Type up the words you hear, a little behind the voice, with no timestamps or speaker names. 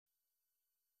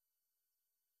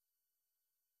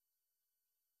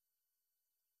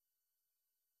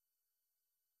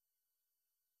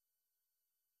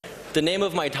The name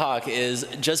of my talk is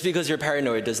Just Because You're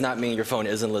Paranoid Does Not Mean Your Phone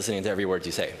Isn't Listening to Every Word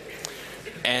You Say.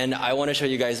 And I want to show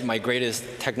you guys my greatest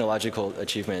technological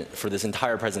achievement for this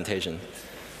entire presentation.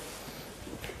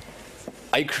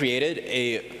 I created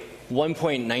a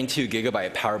 1.92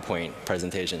 gigabyte PowerPoint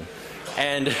presentation.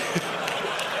 And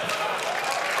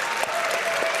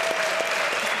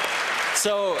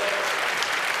so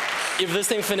if this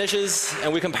thing finishes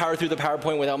and we can power through the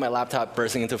PowerPoint without my laptop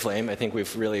bursting into flame, I think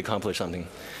we've really accomplished something.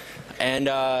 And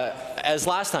as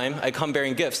last time, I come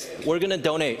bearing gifts. We're going to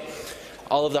donate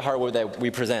all of the hardware that we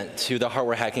present to the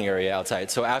hardware hacking area outside.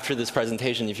 So after this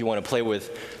presentation, if you want to play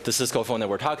with the Cisco phone that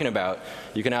we're talking about,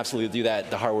 you can absolutely do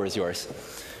that. The hardware is yours.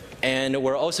 And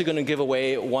we're also going to give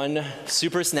away one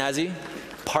super snazzy,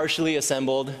 partially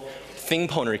assembled thing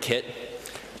pwner kit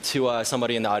to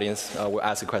somebody in the audience. We'll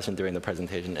ask a question during the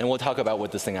presentation. And we'll talk about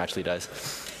what this thing actually does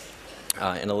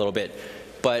in a little bit.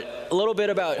 But a little bit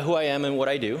about who I am and what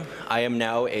I do. I am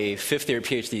now a fifth-year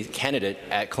PhD candidate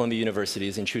at Columbia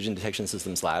University's Intrusion Detection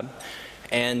Systems Lab.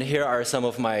 And here are some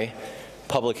of my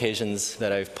publications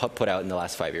that I've put out in the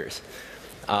last 5 years.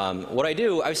 What I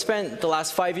do, I've spent the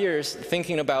last 5 years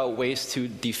thinking about ways to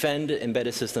defend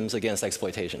embedded systems against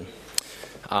exploitation.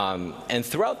 And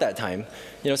throughout that time,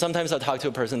 sometimes I'll talk to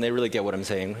a person, they really get what I'm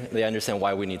saying. They understand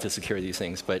why we need to secure these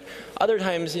things. But other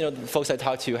times, the folks I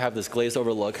talk to have this glazed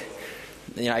over look.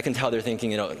 I can tell they're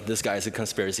thinking, this guy's a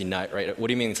conspiracy nut, right? What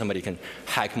do you mean somebody can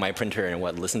hack my printer and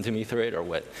listen to me through it or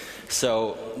what?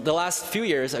 So the last few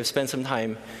years, I've spent some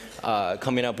time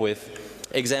coming up with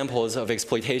examples of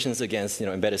exploitations against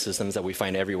embedded systems that we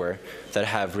find everywhere that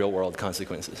have real-world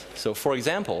consequences. So for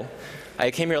example,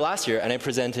 I came here last year and I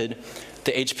presented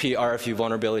the HP RFU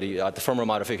vulnerability, the firmware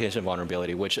modification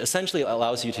vulnerability, which essentially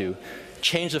allows you to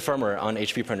change the firmware on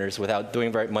HP printers without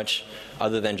doing very much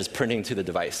other than just printing to the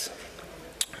device.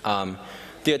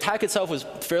 The attack itself was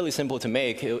fairly simple to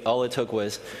make. All it took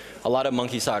was a lot of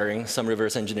monkey soldering, some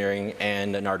reverse engineering,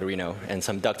 and an Arduino, and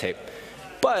some duct tape.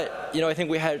 But I think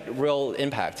we had real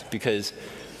impact because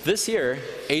this year,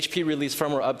 HP released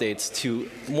firmware updates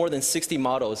to more than 60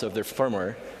 models of their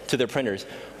firmware to their printers,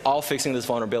 all fixing this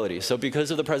vulnerability. So because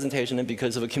of the presentation and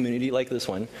because of a community like this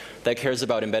one that cares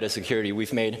about embedded security,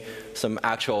 we've made some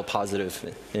actual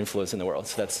positive influence in the world.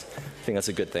 So I think that's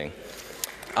a good thing.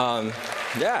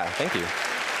 Yeah, thank you.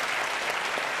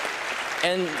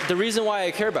 And the reason why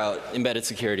I care about embedded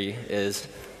security is,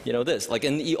 this. Like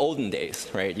in the olden days,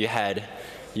 right? You had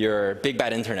your big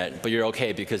bad internet, but you're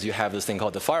okay because you have this thing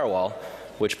called the firewall,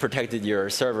 which protected your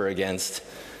server against,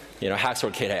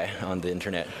 hacksorkete on the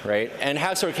internet, right? And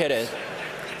hacksorkete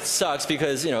sucks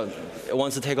because, it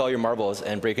wants to take all your marbles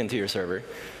and break into your server.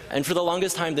 And for the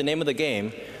longest time, the name of the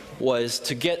game was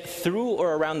to get through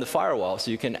or around the firewall so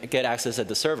you can get access at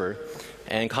the server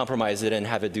and compromise it and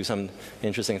have it do some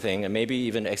interesting thing and maybe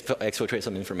even exfiltrate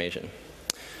some information.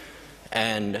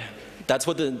 And that's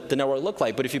what the network looked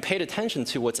like. But if you paid attention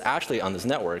to what's actually on this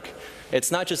network,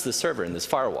 it's not just the server and this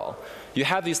firewall. You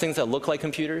have these things that look like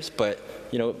computers, but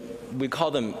we call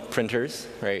them printers,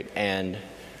 right, and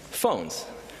phones.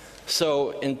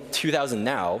 So in 2000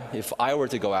 now, if I were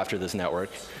to go after this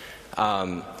network,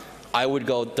 I would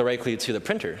go directly to the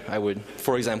printer. I would,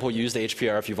 for example, use the HP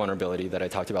RFU vulnerability that I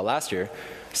talked about last year,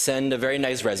 send a very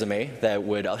nice resume that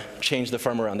would change the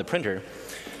firmware on the printer.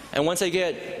 And once I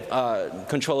get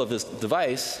control of this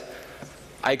device,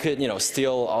 I could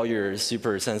steal all your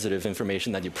super sensitive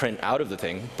information that you print out of the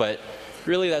thing. But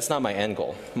really, that's not my end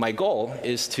goal. My goal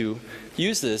is to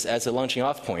use this as a launching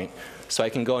off point so I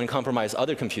can go and compromise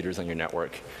other computers on your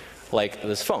network, like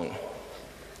this phone.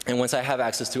 And once I have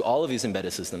access to all of these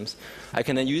embedded systems, I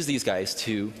can then use these guys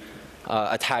to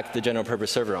attack the general purpose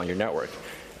server on your network.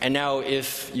 And now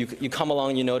if you come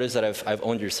along and you notice that I've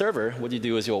owned your server, what you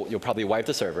do is you'll probably wipe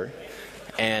the server,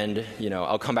 and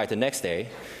I'll come back the next day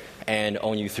and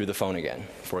own you through the phone again,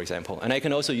 for example. And I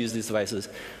can also use these devices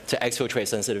to exfiltrate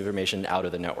sensitive information out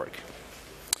of the network.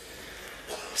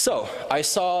 So I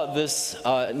saw this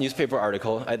newspaper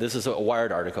article. This is a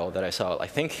Wired article that I saw, I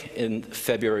think, in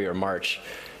February or March.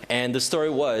 And the story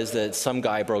was that some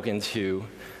guy broke into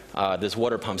this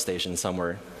water pump station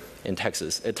somewhere in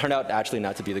Texas. It turned out actually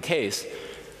not to be the case.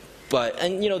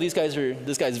 And this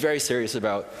guy's very serious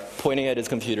about pointing at his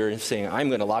computer and saying, I'm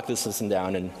going to lock this system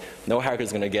down and no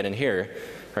hacker's going to get in here.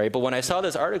 Right? But when I saw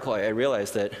this article, I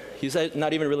realized that he's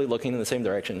not even really looking in the same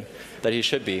direction that he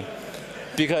should be.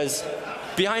 Because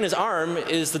behind his arm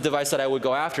is the device that I would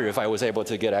go after if I was able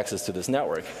to get access to this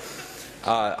network.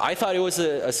 I thought it was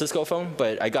a Cisco phone,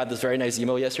 but I got this very nice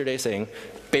email yesterday saying,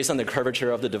 based on the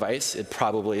curvature of the device, it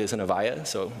probably isn't a VIA,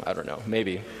 so I don't know,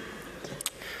 maybe.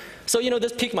 So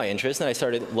this piqued my interest, and I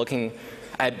started looking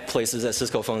at places that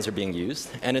Cisco phones are being used.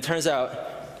 And it turns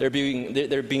out they're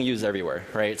being used everywhere,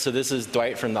 right? So this is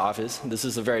Dwight from the office. This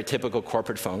is a very typical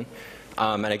corporate phone.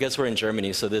 And I guess we're in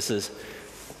Germany, so this is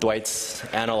Dwight's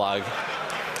analog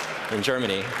in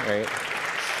Germany, right?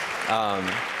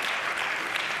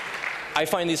 I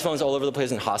find these phones all over the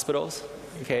place in hospitals,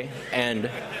 okay? And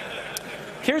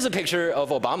here's a picture of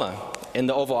Obama in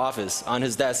the Oval Office, on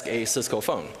his desk, a Cisco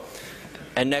phone.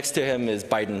 And next to him is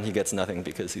Biden. He gets nothing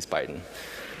because he's Biden.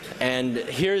 And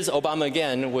here's Obama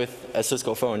again with a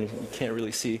Cisco phone. You can't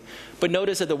really see. But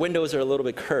notice that the windows are a little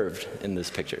bit curved in this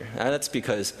picture. And that's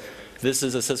because this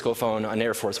is a Cisco phone on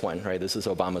Air Force One, right? This is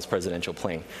Obama's presidential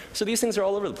plane. So these things are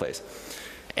all over the place.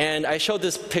 And I showed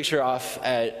this picture off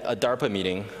at a DARPA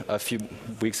meeting a few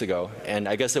weeks ago. And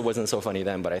I guess it wasn't so funny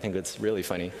then, but I think it's really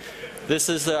funny. This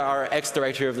is our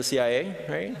ex-director of the CIA,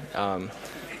 right?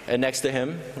 And next to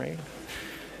him, right?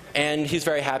 And he's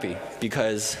very happy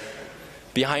because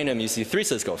behind him you see 3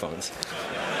 Cisco phones.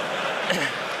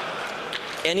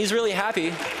 And he's really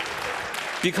happy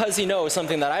because he knows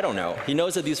something that I don't know. He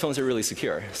knows that these phones are really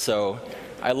secure. So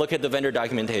I look at the vendor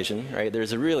documentation, right?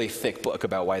 There's a really thick book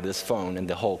about why this phone and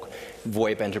the whole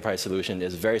VoIP enterprise solution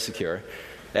is very secure.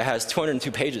 It has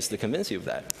 202 pages to convince you of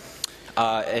that.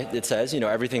 It says,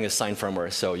 everything is signed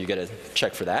firmware, so you get a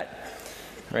check for that.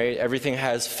 Right? Everything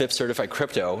has FIPS certified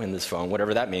crypto in this phone,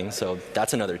 whatever that means, so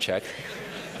that's another check.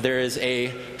 There is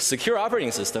a secure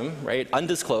operating system, right?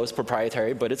 Undisclosed,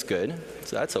 proprietary, but it's good,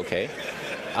 so that's okay.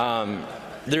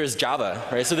 There is Java,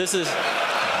 right? So this is,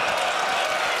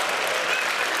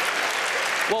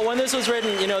 well, when this was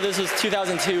written, this was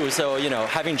 2002, so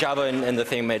having Java in the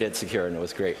thing made it secure, and it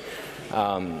was great.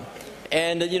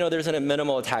 And there's a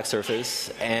minimal attack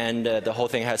surface, and the whole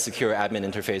thing has secure admin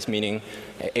interface, meaning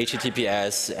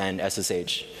HTTPS and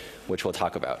SSH, which we'll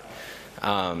talk about.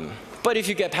 But if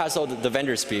you get past all the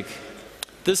vendor speak,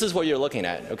 this is what you're looking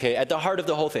at. Okay, at the heart of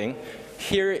the whole thing,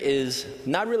 here is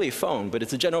not really a phone, but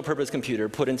it's a general purpose computer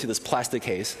put into this plastic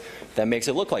case that makes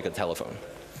it look like a telephone.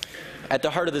 At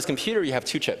the heart of this computer, you have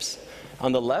 2 chips.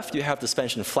 On the left, you have the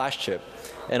suspension flash chip,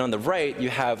 and on the right, you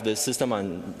have the system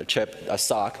on chip, a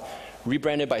SOC,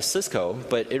 rebranded by Cisco,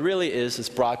 but it really is this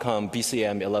Broadcom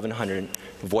BCM 1100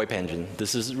 VoIP engine.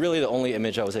 This is really the only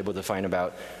image I was able to find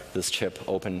about this chip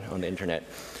open on the internet.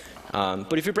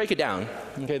 But if you break it down,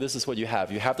 okay, this is what you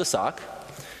have. You have the SOC,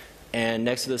 and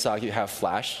next to the SOC you have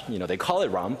flash. They call it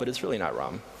ROM, but it's really not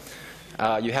ROM.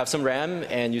 You have some RAM,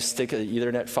 and you stick an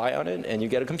Ethernet PHY on it, and you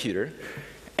get a computer.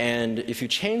 And if you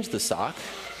change the SOC,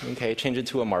 okay, change it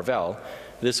to a Marvell,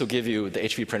 this will give you the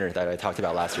HP printer that I talked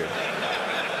about last year.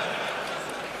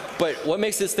 But what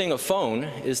makes this thing a phone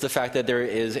is the fact that there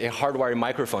is a hardwired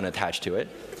microphone attached to it.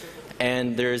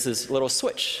 And there's this little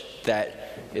switch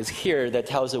that is here that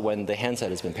tells it when the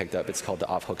handset has been picked up. It's called the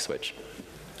off-hook switch.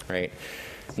 Right?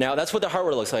 Now, that's what the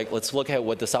hardware looks like. Let's look at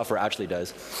what the software actually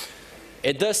does.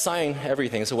 It does sign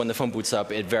everything. So when the phone boots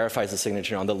up, it verifies the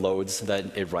signature on the loads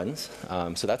that it runs.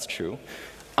 So that's true.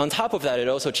 On top of that, it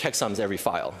also checksums every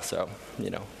file. So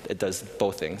it does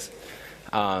both things.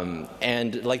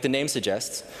 And like the name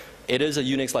suggests, it is a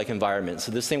Unix-like environment.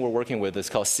 So this thing we're working with is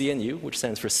called CNU, which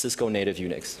stands for Cisco Native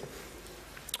Unix.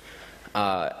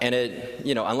 And it,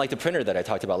 unlike the printer that I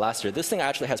talked about last year, this thing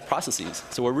actually has processes.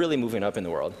 So we're really moving up in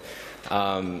the world.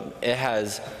 It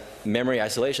has memory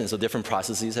isolation, so different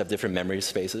processes have different memory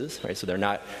spaces, right? So they're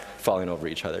not falling over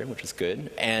each other, which is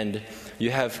good. And you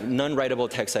have non-writable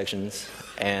text sections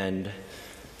and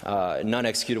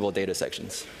non-executable data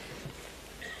sections.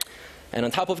 And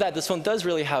on top of that, this one does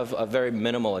really have a very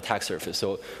minimal attack surface.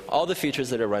 So all the features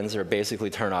that it runs are basically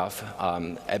turned off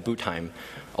at boot time.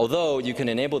 Although you can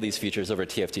enable these features over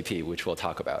TFTP, which we'll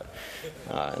talk about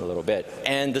in a little bit.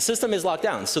 And the system is locked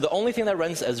down. So the only thing that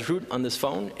runs as root on this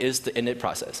phone is the init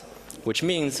process, which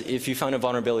means if you found a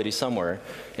vulnerability somewhere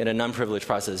in a non-privileged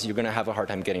process, you're going to have a hard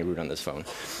time getting root on this phone.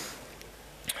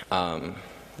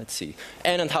 Let's see.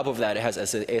 And on top of that, it has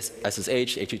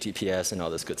SSH, HTTPS, and all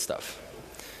this good stuff.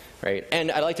 Right?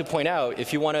 And I'd like to point out,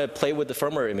 if you want to play with the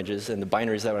firmware images and the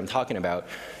binaries that I'm talking about,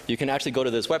 you can actually go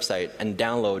to this website and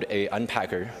download a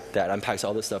unpacker that unpacks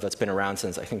all this stuff that's been around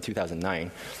since, I think, 2009.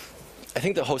 I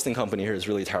think the hosting company here is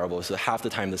really terrible, so half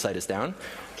the time the site is down.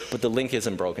 But the link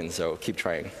isn't broken, so keep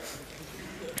trying.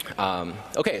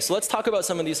 Okay, so let's talk about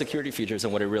some of these security features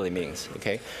and what it really means.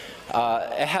 Okay?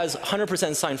 It has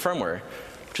 100% signed firmware,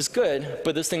 which is good,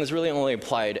 but this thing is really only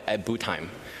applied at boot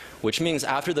time, which means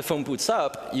after the phone boots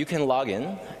up, you can log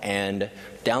in and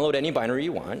download any binary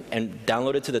you want and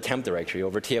download it to the temp directory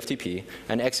over TFTP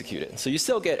and execute it. So you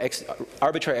still get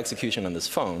arbitrary execution on this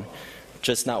phone,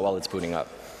 just not while it's booting up.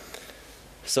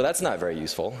 So that's not very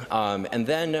useful. And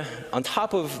then on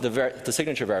top of the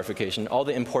signature verification, all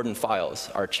the important files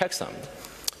are checksummed.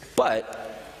 But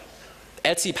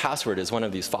etc password is one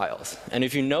of these files. And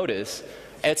if you notice,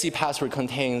 etc password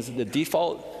contains the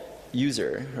default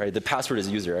user, right? The password is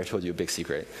user, I told you a big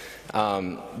secret,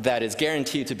 that is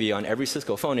guaranteed to be on every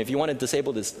Cisco phone. If you want to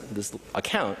disable this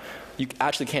account, you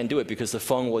actually can't do it because the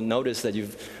phone will notice that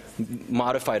you've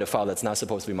modified a file that's not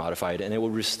supposed to be modified, and it will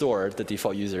restore the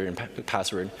default user and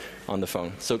password on the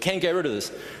phone. So can't get rid of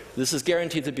this. This is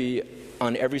guaranteed to be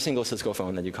on every single Cisco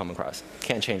phone that you come across.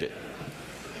 Can't change it.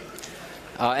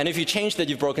 And if you change that,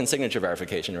 you've broken signature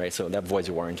verification, right? So that voids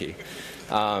your warranty.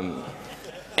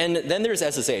 And then there's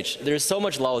SSH. There's so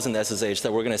much laws in SSH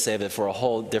that we're going to save it for a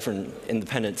whole different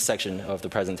independent section of the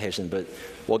presentation, but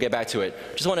we'll get back to it.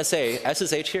 Just want to say,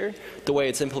 SSH here, the way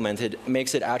it's implemented,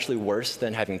 makes it actually worse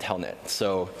than having Telnet.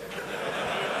 So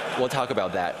we'll talk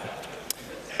about that.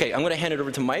 Okay, I'm going to hand it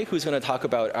over to Mike, who's going to talk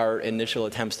about our initial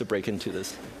attempts to break into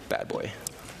this bad boy.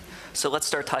 So let's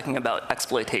start talking about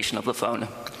exploitation of the phone.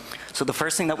 So the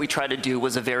first thing that we tried to do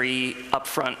was a very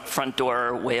upfront, front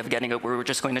door way of getting it, where we were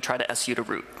just going to try to SU to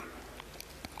root.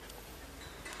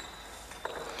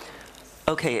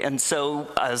 Okay, and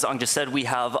so as Ong just said, we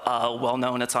have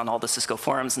well-known, it's on all the Cisco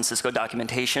forums and Cisco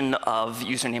documentation of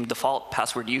username default,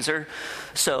 password user.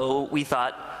 So we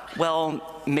thought,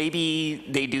 well, maybe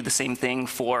they do the same thing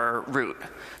for root.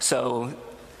 So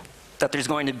that there's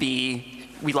going to be,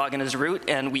 we log in as root,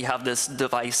 and we have this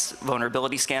device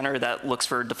vulnerability scanner that looks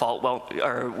for default,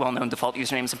 well-known default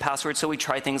usernames and passwords. So we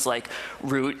try things like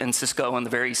root and Cisco and the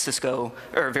very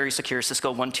secure Cisco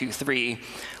 123.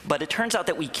 But it turns out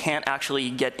that we can't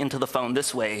actually get into the phone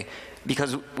this way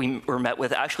because we were met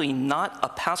with actually not a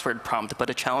password prompt, but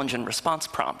a challenge and response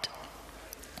prompt.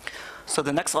 So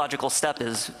the next logical step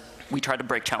is we try to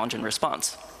break challenge and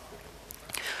response.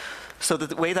 So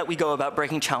the way that we go about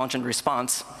breaking challenge and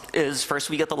response is first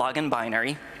we get the login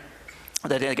binary.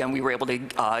 That again, we were able to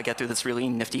get through this really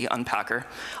nifty unpacker,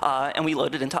 and we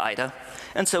load it into IDA.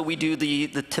 And so we do the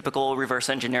typical reverse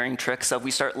engineering tricks of we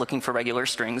start looking for regular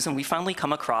strings, and we finally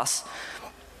come across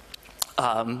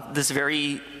this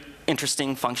very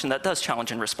interesting function that does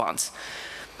challenge and response.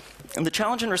 And the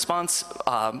challenge and response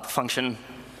function,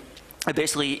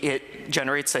 basically it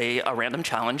generates a random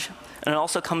challenge, and it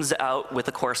also comes out with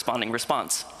a corresponding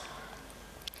response.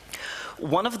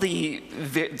 One of the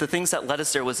things that led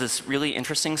us there was this really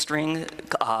interesting string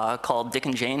called Dick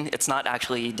and Jane. It's not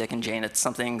actually Dick and Jane, it's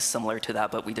something similar to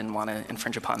that, but we didn't want to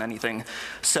infringe upon anything.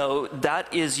 So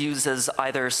that is used as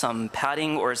either some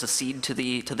padding or as a seed to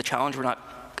the challenge. We're not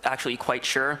actually quite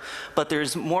sure. But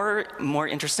there's more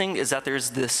interesting is that there's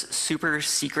this super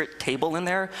secret table in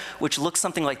there, which looks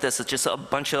something like this. It's just a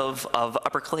bunch of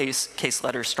uppercase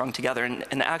letters strung together, and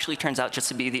it actually turns out just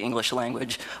to be the English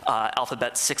language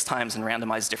alphabet 6 times and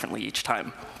randomized differently each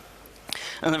time.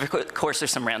 And then, of course,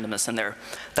 there's some randomness in there.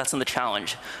 That's in the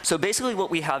challenge. So basically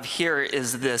what we have here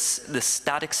is this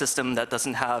static system that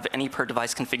doesn't have any per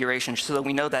device configuration. So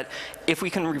we know that if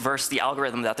we can reverse the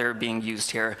algorithm that they're being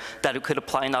used here, that it could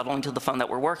apply not only to the phone that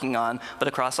we're working on, but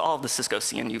across all of the Cisco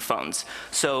CNU phones.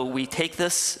 So we take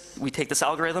this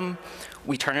algorithm,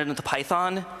 we turn it into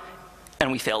Python,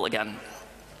 and we fail again.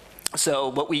 So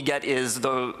what we get is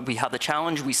we have the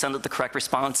challenge, we send it the correct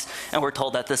response, and we're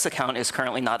told that this account is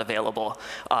currently not available.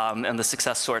 And the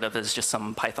success sort of is just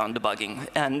some Python debugging.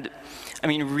 And I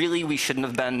mean, really, we shouldn't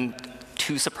have been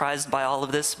too surprised by all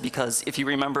of this, because if you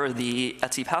remember the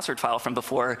etc password file from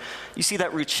before, you see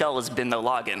that root shell has been no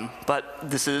login. But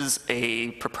this is a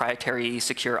proprietary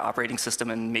secure operating system,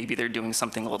 and maybe they're doing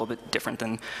something a little bit different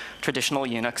than traditional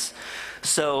Unix.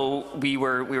 So we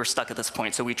were stuck at this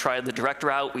point. So we tried the direct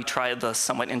route, we tried the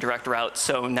somewhat indirect route.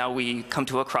 So now we come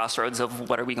to a crossroads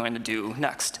of what are we going to do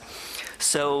next.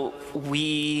 So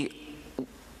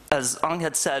as Ong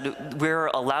had said, we're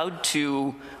allowed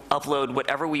to upload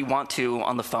whatever we want to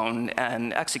on the phone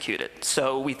and execute it.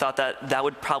 So we thought that that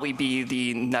would probably be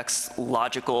the next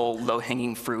logical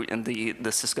low-hanging fruit in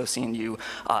the Cisco CNU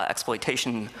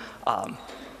exploitation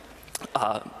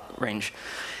range.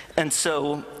 And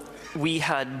so we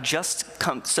had just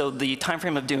come, so the time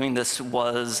frame of doing this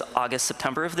was August,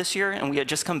 September of this year, and we had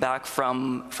just come back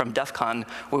from DEF CON,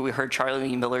 where we heard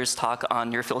Charlie Miller's talk on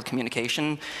near-field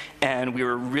communication, and we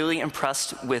were really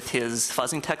impressed with his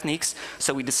fuzzing techniques,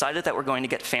 so we decided that we're going to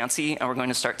get fancy and we're going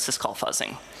to start syscall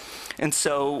fuzzing. And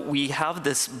so we have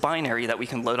this binary that we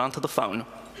can load onto the phone,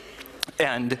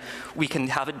 and we can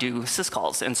have it do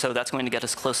syscalls. And so that's going to get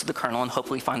us close to the kernel and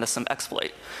hopefully find us some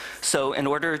exploit. So in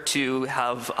order to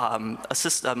have a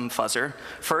system fuzzer,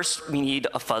 first we need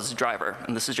a fuzz driver.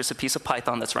 And this is just a piece of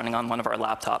Python that's running on one of our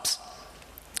laptops.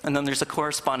 And then there's a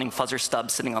corresponding fuzzer stub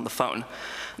sitting on the phone.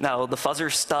 Now, the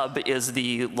fuzzer stub is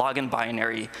the login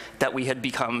binary that we had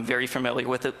become very familiar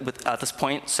with at this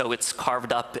point, so it's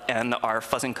carved up and our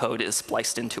fuzzing code is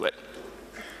spliced into it.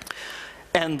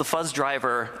 And the fuzz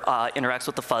driver interacts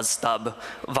with the fuzz stub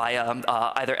via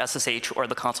either SSH or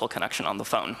the console connection on the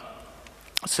phone.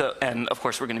 So, and of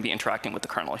course, we're going to be interacting with the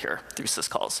kernel here through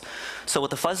syscalls. So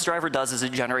what the fuzz driver does is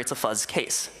it generates a fuzz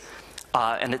case.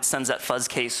 And it sends that fuzz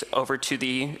case over to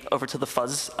the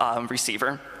fuzz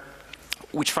receiver,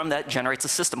 which from that generates a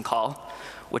system call,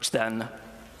 which then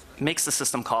makes the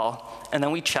system call, and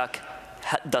then we check,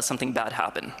 does something bad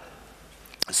happen?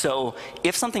 So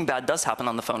if something bad does happen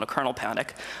on the phone, a kernel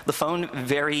panic, the phone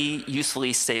very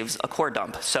usefully saves a core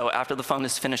dump. So after the phone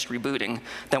is finished rebooting,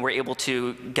 then we're able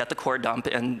to get the core dump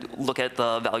and look at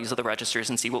the values of the registers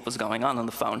and see what was going on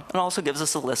the phone. And it also gives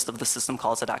us a list of the system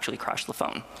calls that actually crashed the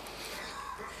phone.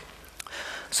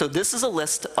 So this is a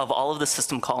list of all of the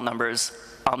system call numbers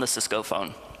on the Cisco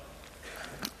phone.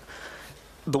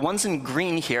 The ones in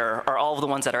green here are all of the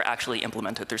ones that are actually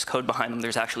implemented. There's code behind them.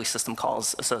 There's actually system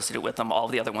calls associated with them. All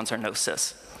of the other ones are no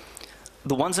sys.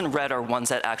 The ones in red are ones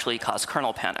that actually cause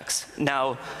kernel panics.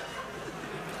 Now,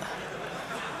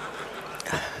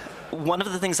 one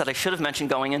of the things that I should have mentioned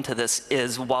going into this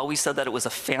is while we said that it was a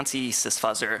fancy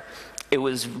sysfuzzer, it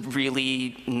was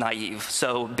really naive.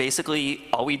 So basically,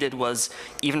 all we did was,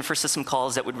 even for system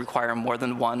calls that would require more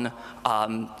than one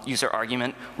user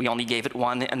argument, we only gave it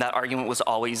one, and that argument was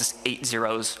always 8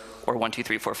 zeros or 1, 2,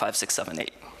 3, 4, 5, 6, 7,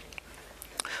 8.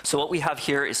 So what we have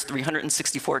here is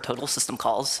 364 total system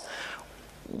calls,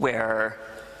 where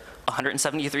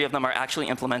 173 of them are actually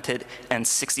implemented, and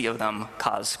 60 of them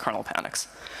cause kernel panics.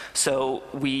 So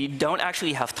we don't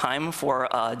actually have time for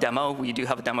a demo. We do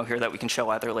have a demo here that we can show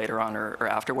either later on or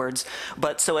afterwards.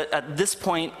 But so at this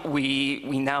point, we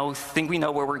now think we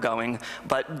know where we're going.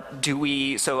 But do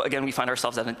we, so again, we find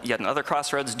ourselves at yet another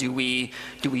crossroads. Do we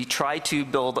try to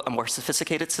build a more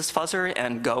sophisticated sysfuzzer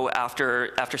and go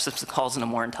after system calls in a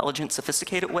more intelligent,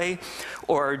 sophisticated way?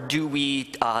 Or do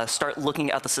we start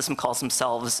looking at the system calls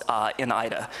themselves in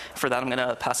IDA? For that, I'm going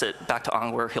to pass it back to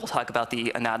Ong, where he'll talk about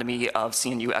the anatomy of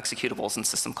CNU executables and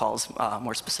system calls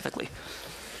more specifically.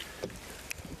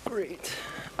 Great.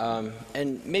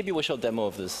 And maybe we'll show a demo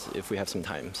of this if we have some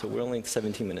time. So we're only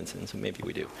 17 minutes in, so maybe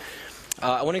we do.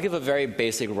 I want to give a very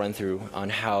basic run-through on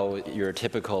how your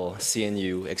typical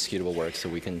CNU executable works so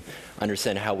we can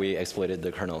understand how we exploited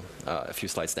the kernel a few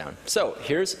slides down. So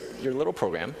here's your little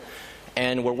program.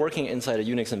 And we're working inside a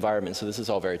Unix environment, so this is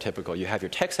all very typical. You have your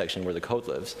text section where the code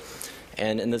lives.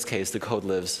 And in this case, the code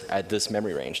lives at this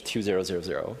memory range, 2000,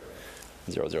 000.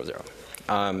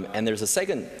 And there's a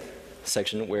second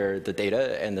section where the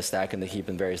data and the stack and the heap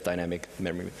and various dynamic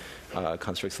memory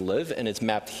constructs live, and it's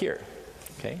mapped here.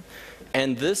 Okay?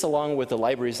 And this, along with the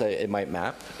libraries that it might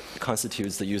map,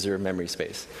 constitutes the user memory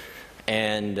space.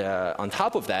 And on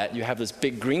top of that, you have this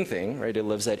big green thing, right? It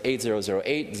lives at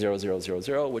 8008,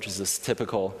 0000, which is this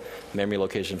typical memory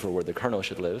location for where the kernel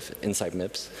should live inside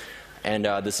MIPS. And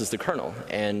this is the kernel.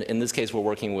 And in this case, we're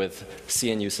working with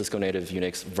CNU Cisco Native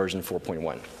Unix version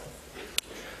 4.1.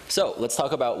 So let's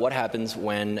talk about what happens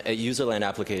when a userland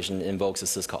application invokes a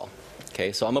syscall.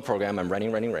 Okay, so I'm a program, I'm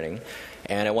running,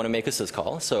 and I want to make a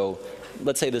syscall. So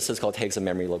let's say this syscall takes a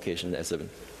memory location as an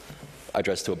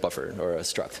address to a buffer or a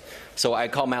struct. So I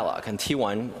call malloc, and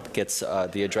T1 gets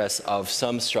the address of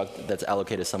some struct that's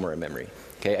allocated somewhere in memory.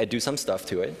 Okay, I do some stuff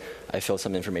to it. I fill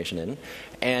some information in.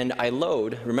 And I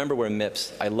load, remember we're in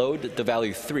MIPS, I load the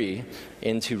value 3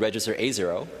 into register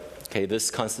A0. Okay, this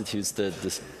constitutes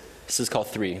this syscall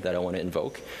 3 that I want to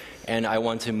invoke. And I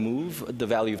want to move the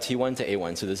value of T1 to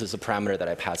A1. So this is a parameter that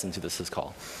I pass into the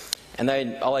syscall. And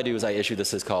then all I do is I issue the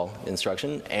syscall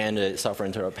instruction, and a software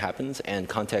interrupt happens, and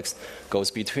context goes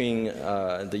between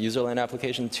the userland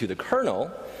application to the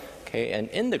kernel. Okay, and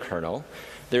in the kernel,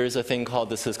 there is a thing called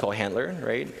the syscall handler,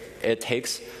 right? It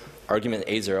takes argument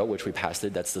A0, which we passed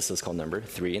it, that's the syscall number,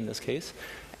 3 in this case.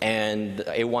 And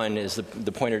A1 is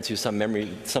the pointer to some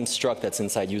memory, some struct that's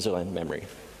inside userland memory.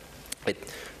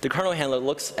 The kernel handler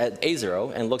looks at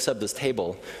A0 and looks up this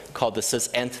table called the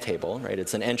sysent table, right?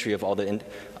 It's an entry of all the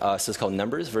syscall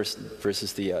numbers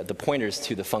versus the pointers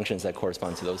to the functions that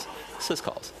correspond to those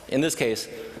syscalls. In this case,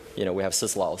 you know, we have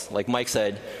syslols. Like Mike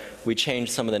said, we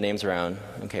changed some of the names around,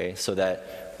 okay, so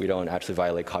that we don't actually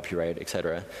violate copyright, et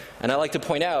cetera. And I like to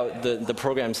point out the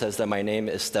program says that my name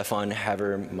is Stefan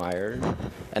Havermeyer,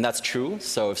 and that's true.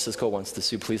 So if Cisco wants to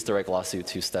sue, please direct lawsuit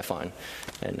to Stefan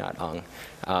and not Ong.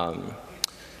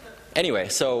 Anyway,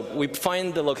 so we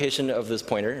find the location of this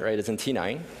pointer, right? It's in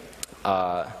T9.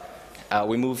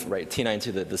 we move T9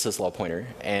 to the syslog pointer,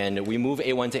 and we move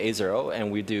A1 to A0,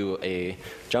 and we do a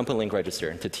jump and link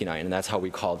register to T9, and that's how we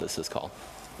call the syscall.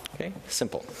 Okay,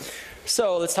 simple.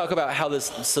 So let's talk about how this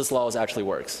syslog actually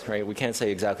works. Right, we can't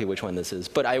say exactly which one this is,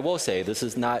 but I will say this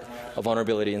is not a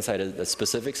vulnerability inside a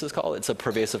specific syscall. It's a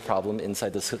pervasive problem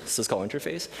inside the syscall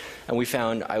interface, and we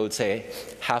found, I would say,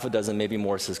 half a dozen, maybe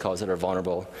more syscalls that are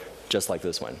vulnerable, just like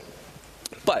this one.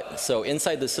 But, so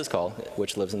inside the syscall,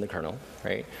 which lives in the kernel,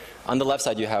 right, on the left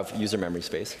side you have user memory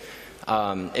space.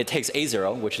 It takes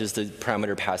A0, which is the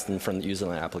parameter passed in from the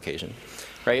userland application,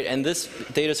 right? And this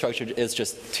data structure is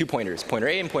just two pointers, pointer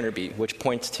A and pointer B, which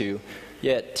points to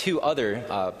yet two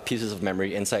other pieces of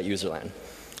memory inside userland.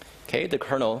 Okay, the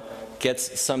kernel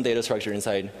gets some data structure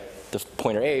inside the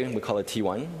pointer A, we call it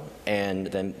T1, and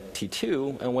then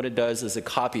T2, and what it does is it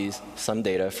copies some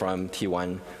data from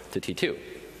T1 to T2.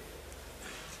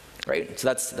 Right?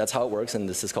 So that's how it works, and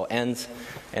the syscall ends,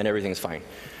 and everything's fine.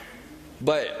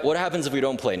 But what happens if we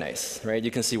don't play nice, right? You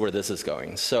can see where this is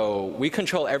going. So we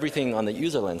control everything on the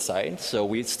userland side, so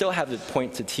we still have to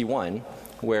point to T1,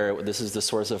 where this is the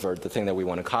source of the thing that we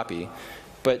want to copy.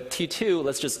 But T2,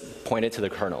 let's just point it to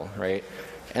the kernel, right?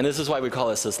 And this is why we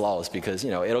call it syslawless, because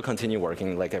it'll continue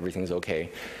working like everything's okay,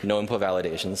 no input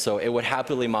validation. So it would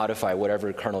happily modify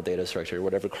whatever kernel data structure,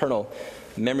 whatever kernel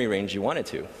memory range you want it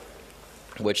to,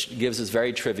 which gives us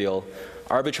very trivial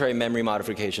arbitrary memory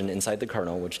modification inside the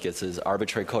kernel, which gets us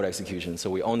arbitrary code execution. So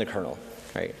we own the kernel,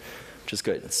 right? Which is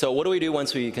good. So what do we do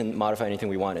once we can modify anything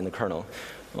we want in the kernel?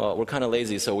 Well, we're kind of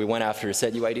lazy, so we went after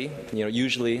set UID.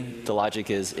 Usually the logic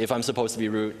is if I'm supposed to be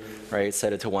root, right,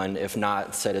 set it to 1. If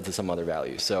not, set it to some other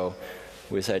value. So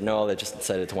we said no, let's just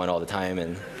set it to 1 all the time,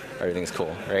 and everything's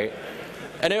cool, right?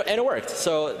 And it worked.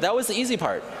 So that was the easy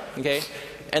part, okay?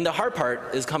 And the hard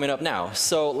part is coming up now.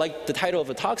 So like the title of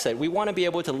the talk said, we want to be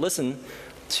able to listen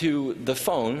to the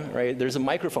phone, right? There's a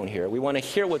microphone here. We want to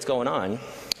hear what's going on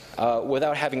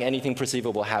without having anything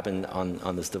perceivable happen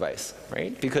on this device,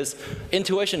 right? Because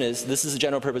intuition is this is a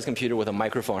general purpose computer with a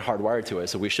microphone hardwired to it,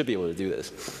 so we should be able to do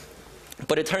this.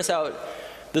 But it turns out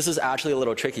this is actually a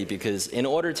little tricky, because in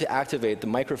order to activate the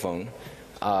microphone,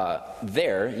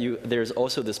 there's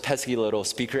also this pesky little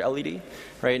speaker LED,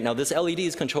 right? Now this LED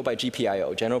is controlled by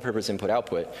GPIO, general purpose input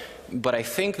output, but I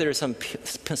think there's some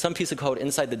piece of code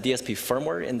inside the DSP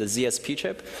firmware in the ZSP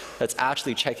chip that's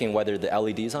actually checking whether the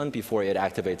LED is on before it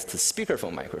activates the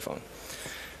speakerphone microphone.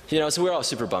 So we're all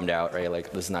super bummed out, right?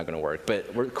 Like this is not going to work,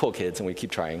 but we're cool kids and we keep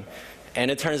trying.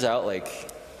 And it turns out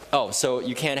so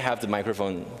you can't have the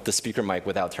microphone, the speaker mic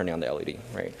without turning on the LED,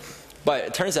 right? But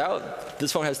it turns out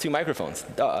this phone has 2 microphones.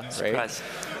 Duh, right?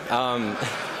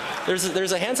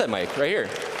 There's a handset mic right here.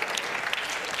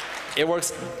 It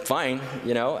works fine,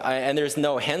 and there's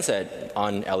no handset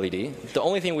on LED. The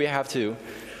only thing we have to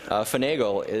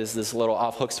finagle is this little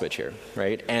off-hook switch here,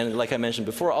 right? And like I mentioned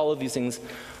before, all of these things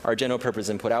are general purpose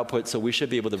input-output, so we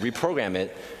should be able to reprogram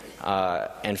it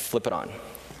and flip it on.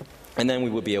 And then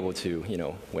we would be able to,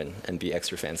 win and be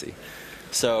extra fancy.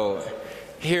 So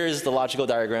here's the logical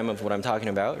diagram of what I'm talking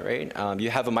about, right? You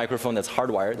have a microphone that's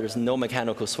hardwired. There's no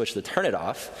mechanical switch to turn it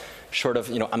off, short of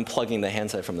unplugging the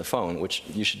handset from the phone, which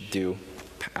you should do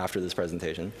after this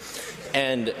presentation.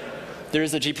 And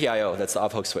there's a GPIO, that's the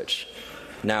off-hook switch.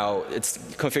 Now, it's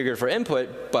configured for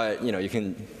input, but you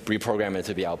can reprogram it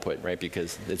to be output, right?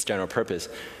 Because it's general purpose.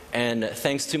 And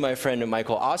thanks to my friend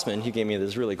Michael Osman, he gave me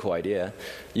this really cool idea.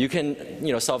 You can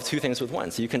solve 2 things with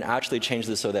one. So you can actually change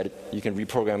this so that you can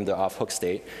reprogram the off-hook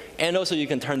state. And also you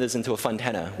can turn this into a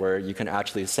funtenna where you can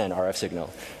actually send RF signal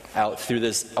out through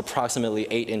this approximately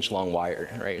 8-inch long wire,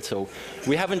 right? So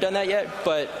we haven't done that yet,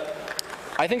 but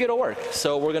I think it'll work.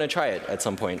 So we're going to try it at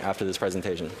some point after this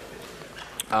presentation.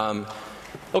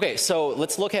 Okay, so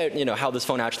let's look at how this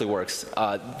phone actually works.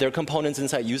 There are components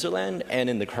inside userland and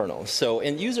in the kernel. So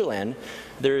in userland,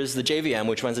 there is the JVM,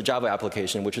 which runs a Java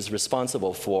application, which is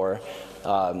responsible for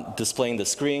displaying the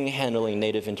screen, handling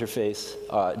native interface,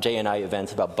 JNI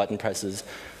events about button presses,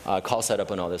 call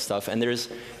setup, and all this stuff. And there's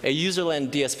a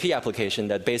userland DSP application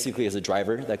that basically is a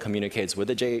driver that communicates with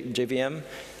the JVM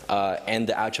and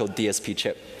the actual DSP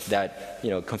chip that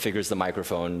configures the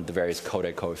microphone, the various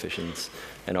codec coefficients,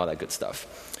 and all that good stuff.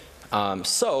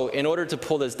 So in order to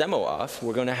pull this demo off,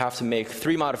 we're going to have to make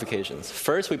 3 modifications.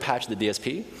 First, we patch the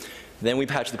DSP, then we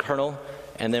patch the kernel,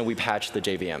 and then we patch the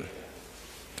JVM.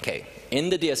 Okay, in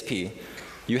the DSP,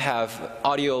 you have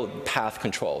audio path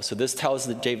control. So this tells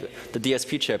the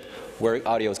DSP chip where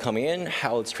audio is coming in,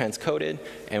 how it's transcoded,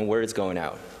 and where it's going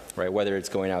out, right? Whether it's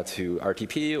going out to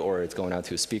RTP or it's going out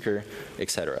to a speaker,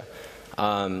 etc.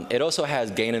 It also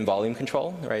has gain and volume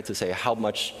control, right, to say how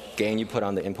much gain you put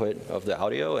on the input of the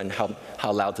audio and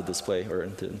how loud to display or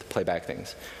to play back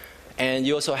things. And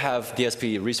you also have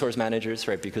DSP resource managers,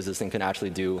 right, because this thing can actually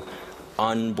do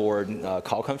onboard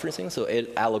call conferencing. So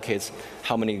it allocates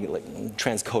how many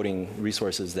transcoding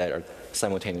resources that are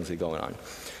simultaneously going on.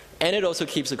 And it also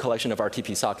keeps a collection of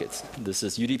RTP sockets. This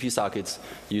is UDP sockets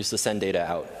used to send data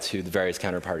out to the various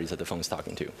counterparties that the phone's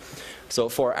talking to. So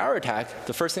for our attack,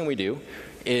 the first thing we do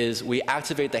is we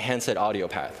activate the handset audio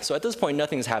path. So at this point,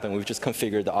 nothing's happened. We've just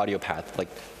configured the audio path, like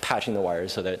patching the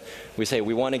wires so that we say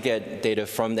we want to get data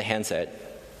from the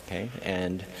handset, okay?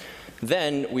 And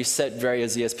then we set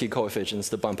various ZSP coefficients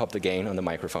to bump up the gain on the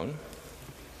microphone.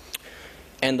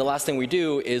 And the last thing we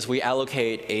do is we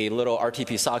allocate a little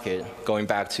RTP socket going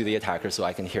back to the attacker so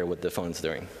I can hear what the phone's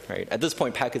doing, right? At this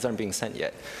point, packets aren't being sent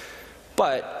yet.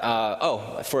 But,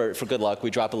 for good luck, we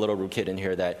drop a little rootkit in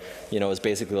here that, is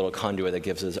basically a little conduit that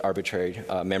gives us arbitrary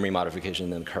memory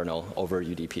modification in the kernel over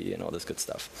UDP and all this good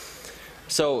stuff.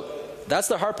 So that's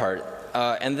the hard part.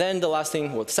 And then the last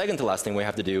thing, well, the second to last thing we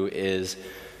have to do is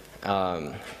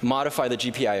modify the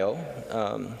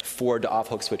GPIO for the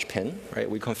off-hook switch pin, right?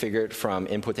 We configure it from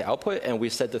input to output, and we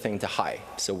set the thing to high.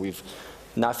 So we've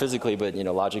not physically, but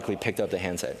logically picked up the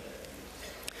handset.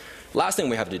 Last thing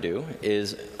we have to do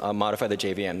is modify the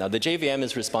JVM. Now the JVM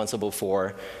is responsible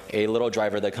for a little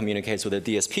driver that communicates with a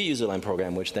DSP userland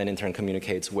program, which then in turn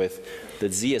communicates with the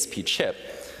ZSP chip.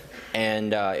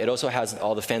 And it also has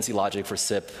all the fancy logic for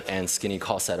SIP and skinny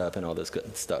call setup and all this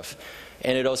good stuff.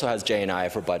 And it also has J and I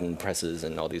for button presses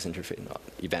and all these interface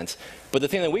events. But the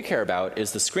thing that we care about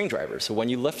is the screen driver. So when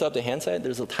you lift up the handset,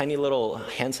 there's a tiny little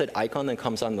handset icon that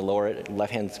comes on the lower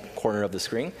left-hand corner of the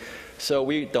screen. So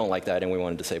we don't like that, and we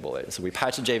want to disable it. So we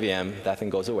patch the JVM, that thing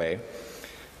goes away,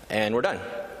 and we're done.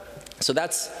 So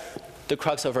that's the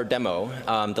crux of our demo.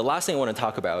 The last thing I want to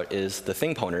talk about is the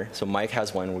thing pwner. So Mike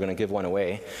has one. We're going to give one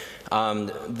away.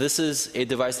 This is a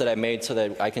device that I made so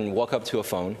that I can walk up to a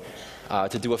phone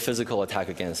to do a physical attack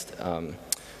against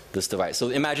this device. So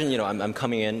imagine, I'm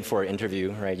coming in for an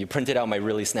interview, right? You printed out my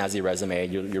really snazzy resume.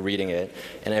 You're reading it,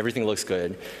 and everything looks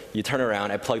good. You turn around,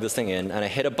 I plug this thing in, and I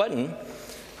hit a button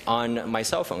on my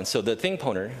cell phone. So the thing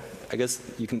pwner, I guess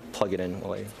you can plug it in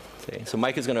while I say. So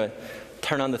Mike is going to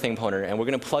turn on the thing pwner, and we're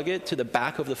going to plug it to the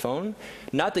back of the phone,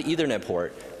 not the Ethernet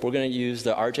port. We're going to use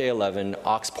the RJ11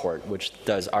 aux port, which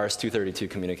does RS-232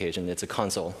 communication. It's a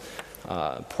console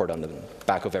port on the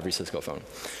back of every Cisco phone.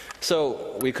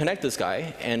 So we connect this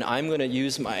guy, and I'm going to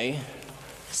use my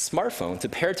smartphone to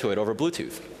pair to it over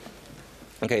Bluetooth.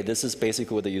 Okay, this is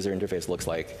basically what the user interface looks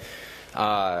like.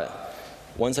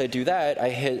 Once I do that, I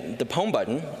hit the home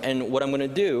button, and what I'm going to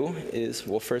do is,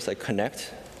 well, first I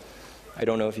connect. I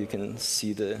don't know if you can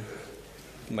see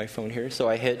my phone here. So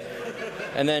I hit,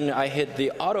 and then I hit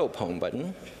the auto pwn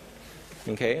button,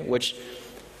 okay, which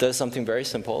does something very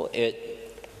simple.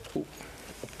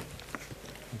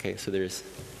 Okay, so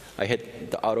I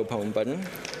hit the auto pwn button,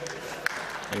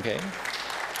 okay.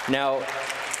 Now,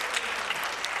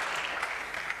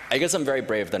 I guess I'm very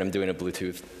brave that I'm doing a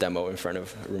Bluetooth demo in front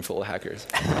of a room full of hackers,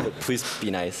 but please be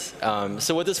nice.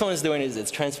 So what this phone is doing is it's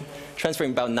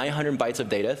transferring about 900 bytes of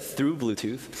data through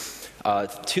Bluetooth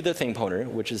to the thing pwner,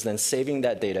 which is then saving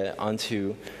that data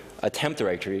onto a temp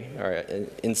directory, or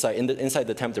inside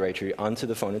the temp directory onto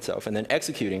the phone itself, and then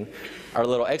executing our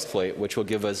little exploit, which will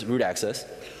give us root access.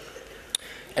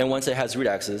 And once it has root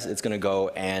access, it's going to go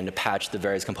and patch the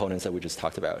various components that we just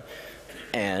talked about.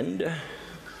 And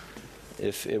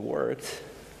if it worked,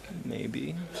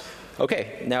 maybe.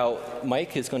 Okay, now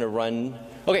Mike is going to run.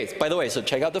 Okay, by the way, so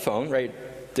check out the phone, right?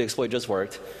 The exploit just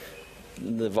worked.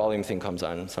 The volume thing comes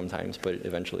on sometimes, but it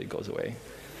eventually goes away.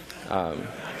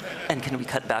 And can we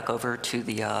cut back over to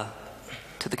the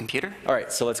computer? All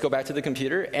right, so let's go back to the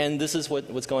computer, and this is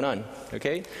what's going on,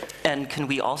 okay? And can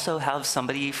we also have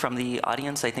somebody from the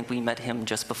audience, I think we met him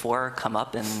just before, come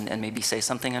up and maybe say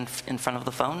something in front of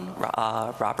the phone?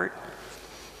 Robert?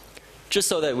 Just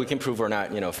so that we can prove we're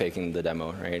not, faking the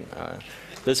demo, right?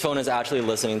 This phone is actually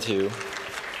listening to,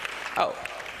 oh.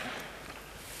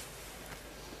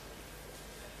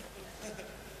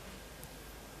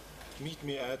 Meet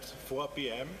me at 4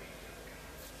 p.m.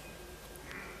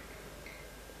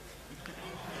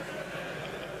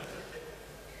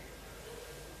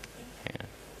 Yeah.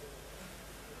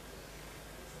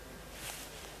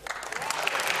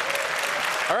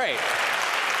 All right.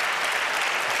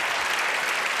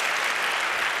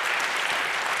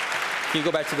 Can you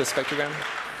go back to the spectrogram?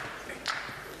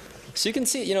 So you can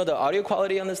see, the audio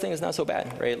quality on this thing is not so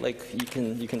bad, right? Like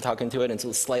you can talk into it and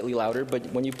it's slightly louder, but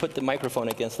when you put the microphone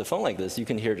against the phone like this, you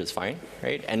can hear just fine,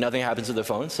 right? And nothing happens to the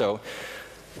phone, so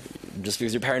just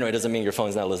because you're paranoid doesn't mean your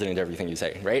phone's not listening to everything you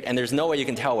say, right? And there's no way you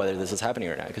can tell whether this is happening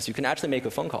or not, because you can actually make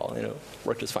a phone call,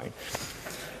 work just fine.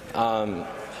 And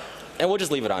we'll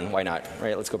just leave it on, why not,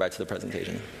 right? Let's go back to the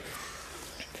presentation.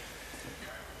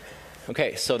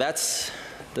 Okay, so that's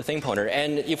the thing pointer.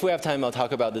 And if we have time, I'll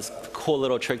talk about this cool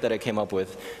little trick that I came up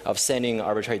with of sending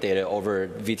arbitrary data over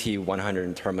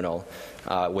VT100 terminal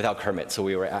without Kermit. So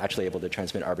we were actually able to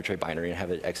transmit arbitrary binary and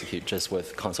have it execute just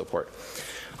with console port.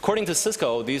 According to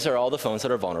Cisco, these are all the phones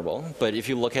that are vulnerable. But if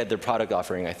you look at their product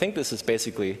offering, I think this is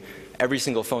basically every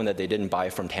single phone that they didn't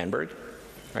buy from Tandberg,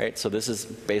 right? So this is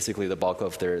basically the bulk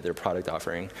of their product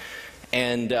offering.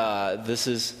 And this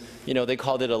is, they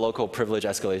called it a local privilege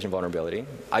escalation vulnerability.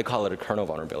 I call it a kernel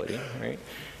vulnerability, right?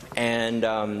 And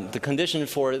the condition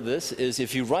for this is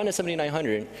if you run a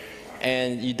 7900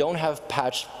 and you don't have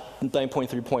patch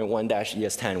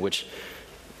 9.3.1-ES10, which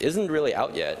isn't really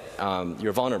out yet,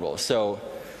 you're vulnerable. So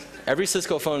every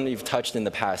Cisco phone you've touched in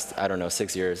the past, I don't know,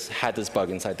 6 years, had this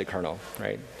bug inside the kernel,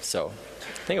 right? So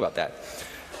think about that.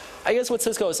 I guess what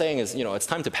Cisco is saying is, it's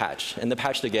time to patch. And the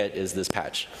patch to get is this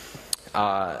patch.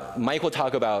 Mike will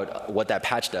talk about what that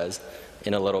patch does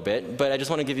in a little bit, but I just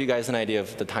want to give you guys an idea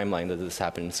of the timeline that this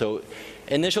happened. So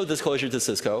initial disclosure to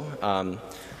Cisco,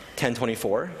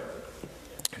 10/24.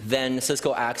 Then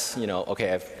Cisco asks,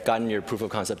 okay, I've gotten your proof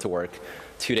of concept to work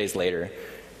 2 days later.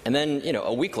 And then,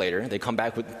 a week later, they come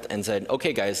back and said,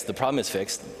 okay, guys, the problem is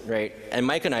fixed, right? And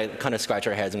Mike and I kind of scratch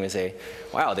our heads and we say,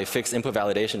 wow, they fixed input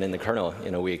validation in the kernel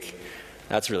in a week.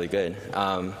 That's really good.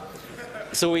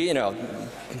 So we,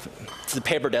 it's the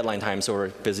paper deadline time, so we're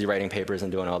busy writing papers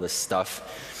and doing all this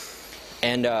stuff.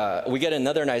 And we get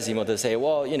another nice email to say,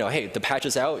 well, hey, the patch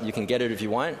is out. You can get it if you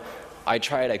want. I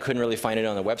tried. I couldn't really find it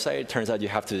on the website. It turns out you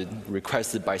have to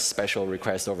request it by special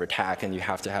request over TAC, and you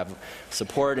have to have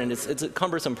support, and it's a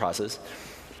cumbersome process.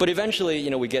 But eventually,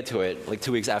 we get to it. Like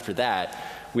 2 weeks after that,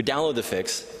 we download the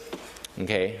fix.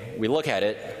 Okay, we look at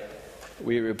it.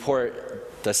 We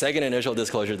report the second initial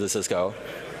disclosure to Cisco,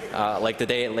 like the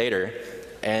day later,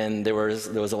 and there was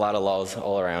a lot of lulls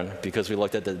all around because we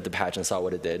looked at the patch and saw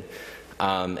what it did.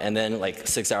 And then like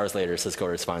 6 hours later, Cisco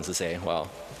responds to say,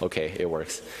 well, okay, it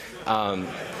works.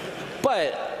 But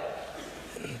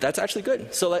that's actually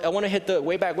good. So I want to hit the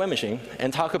Wayback Web Machine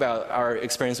and talk about our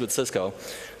experience with Cisco.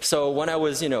 So when I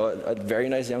was, a very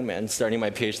nice young man starting my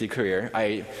PhD career,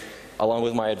 I, along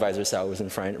with my advisor Sal, was in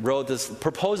front, wrote this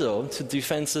proposal to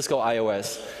defend Cisco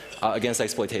iOS against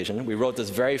exploitation. We wrote this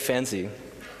very fancy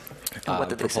and what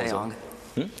did proposal. They say, Ong?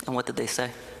 And what did they say?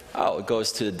 Oh, it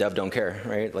goes to dev don't care,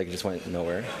 right? Like it just went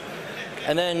nowhere.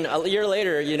 And then a year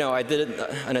later, I did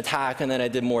an attack, and then I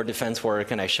did more defense work,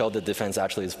 and I showed the defense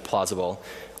actually is plausible.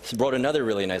 So wrote another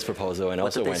really nice proposal, and what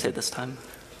also did they went say to this time?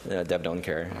 dev don't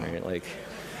care, right? Like,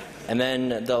 and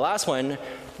then the last one,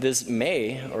 this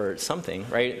May or something,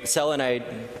 right? Sel and I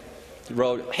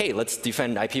wrote, hey, let's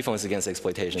defend IP phones against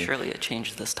exploitation. Surely it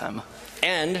changed this time.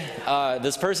 And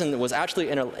this person was actually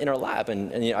in our lab,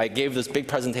 and I gave this big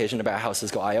presentation about how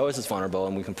Cisco iOS is vulnerable,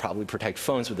 and we can probably protect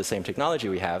phones with the same technology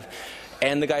we have.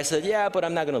 And the guy said, yeah, but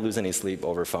I'm not going to lose any sleep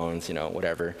over phones,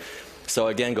 whatever. So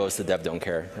again, goes to dev don't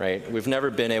care, right? We've never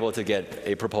been able to get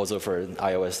a proposal for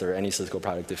iOS or any Cisco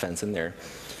product defense in there.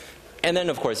 And then,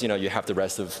 of course, you have the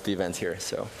rest of the events here.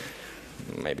 So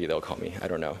maybe they'll call me. I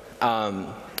don't know.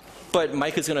 But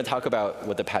Mike is going to talk about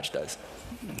what the patch does.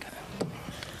 Okay.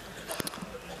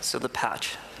 So the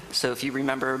patch. So if you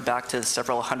remember back to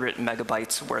several hundred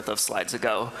megabytes worth of slides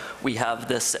ago, we have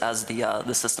this as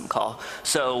the system call.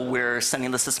 So we're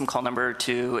sending the system call number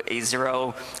to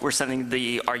A0. We're sending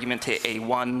the argument to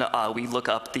A1. We look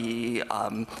up the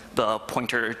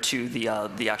pointer to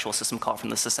the actual system call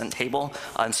from the sysint table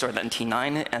and store that in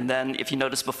T9. And then if you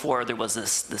notice before, there was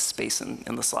this space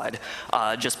in the slide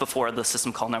just before the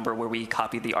system call number where we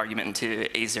copy the argument into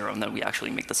A0, and then we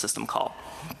actually make the system call.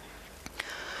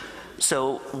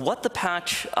 So what the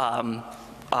patch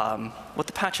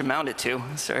amounted to,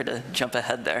 sorry to jump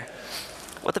ahead there.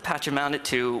 What the patch amounted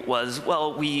to was,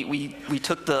 well, we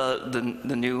took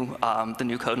the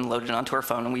new code and loaded it onto our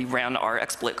phone, and we ran our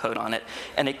exploit code on it,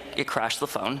 and it crashed the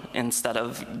phone instead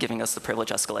of giving us the privilege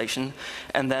escalation.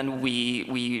 And then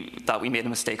we thought we made a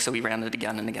mistake, so we ran it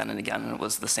again and again and again, and it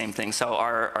was the same thing. So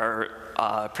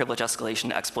our privilege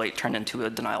escalation exploit turned into a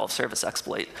denial of service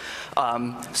exploit.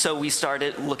 So we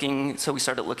started looking. So we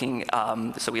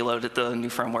loaded the new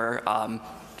firmware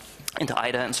into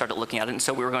IDA and started looking at it. And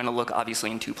so we were going to look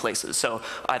obviously in two places. So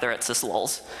either at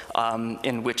syslulls,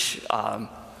 in which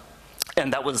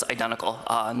And that was identical,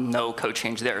 no code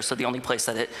change there. So the only place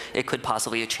that it could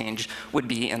possibly change would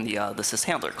be in the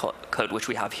syshandler code, which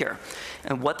we have here.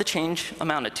 And what the change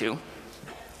amounted to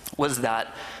was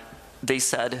that they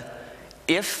said,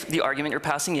 if the argument you're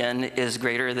passing in is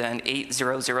greater than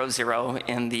 8000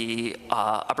 in the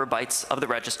upper bytes of the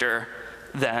register,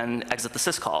 then exit the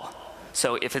syscall.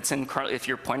 So if it's in if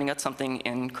you're pointing at something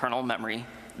in kernel memory,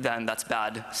 then that's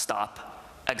bad,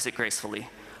 stop, exit gracefully.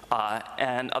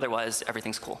 And otherwise,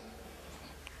 everything's cool.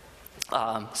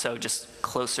 So just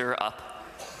closer up.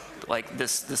 Like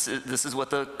this is what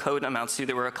the code amounts to.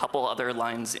 There were a couple other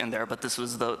lines in there, but this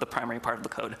was the primary part of the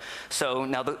code. So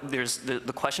now there's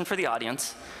the question for the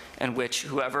audience, in which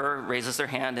whoever raises their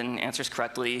hand and answers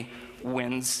correctly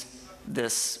wins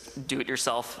this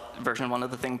do-it-yourself version 1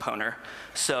 of the thing pwner.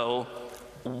 So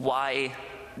why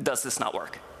does this not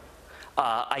work?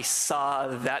 I saw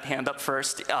that hand up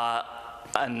first,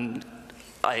 and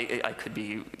I could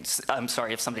be, I'm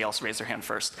sorry if somebody else raised their hand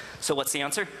first. So what's the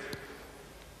answer?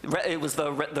 It was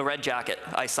the red jacket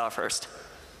I saw first.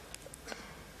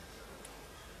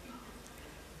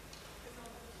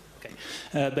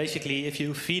 Okay. Basically, if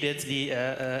you feed it the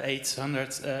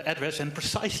 800 address and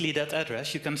precisely that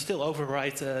address, you can still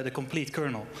overwrite the complete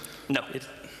kernel. No.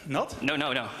 Not? No,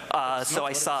 no, no. So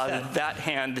I saw that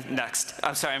hand next.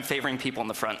 I'm sorry, I'm favoring people in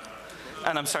the front.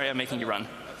 And I'm sorry I'm making you run.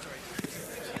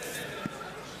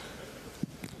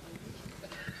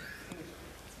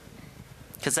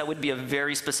 Because that would be a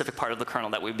very specific part of the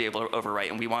kernel that we'd be able to overwrite,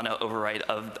 and we want to overwrite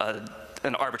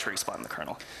an arbitrary spot in the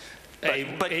kernel.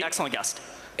 But excellent guess.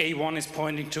 A1 is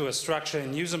pointing to a structure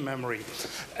in user memory,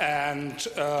 and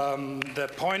the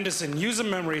pointers in user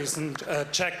memory isn't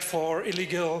checked for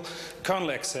illegal kernel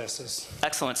accesses.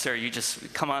 Excellent, sir. You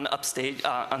just come on upstage,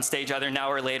 on stage either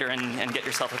now or later and get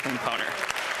yourself a clean pwner.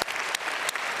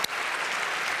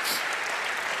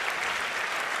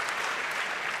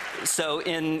 So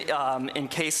in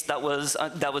case that was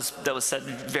said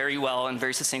very well and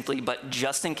very succinctly, but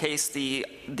just in case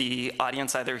the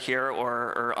audience either here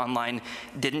or online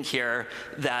didn't hear,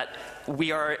 that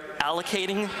we are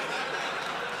allocating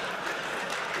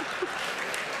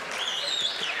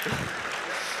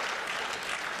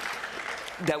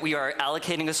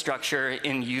a structure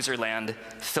in user land,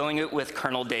 filling it with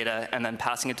kernel data, and then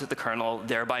passing it to the kernel,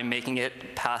 thereby making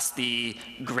it pass the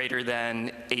greater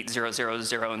than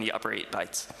 8000 in the upper 8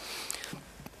 bytes.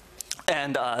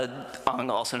 And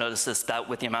also notice this, that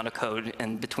with the amount of code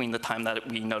in between the time that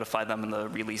we notified them and the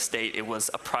release date, it was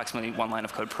approximately 1 line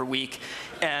of code per week.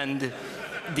 And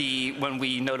when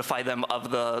we notified them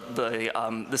of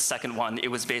the second one, it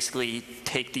was basically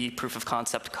take the proof of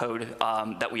concept code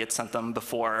that we had sent them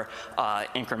before,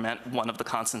 increment one of the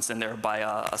constants in there by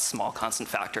a small constant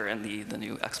factor, and the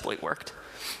new exploit worked.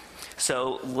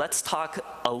 So let's talk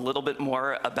a little bit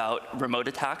more about remote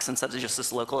attacks instead of just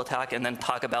this local attack, and then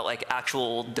talk about like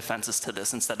actual defenses to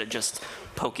this instead of just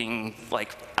poking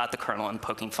like at the kernel and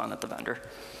poking fun at the vendor.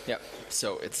 Yeah,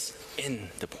 so it's in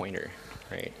the pointer,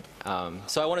 right?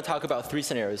 So I want to talk about 3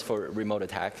 scenarios for remote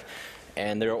attack,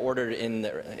 and they're ordered in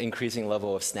the increasing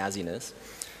level of snazziness.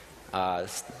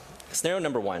 Scenario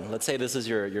number 1, let's say this is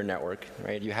your network,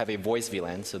 right? You have a voice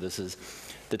VLAN, so this is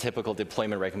the typical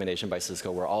deployment recommendation by Cisco,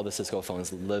 where all the Cisco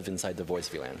phones live inside the voice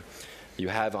VLAN. You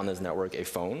have on this network a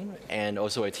phone and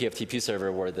also a TFTP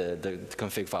server where the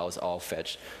config files all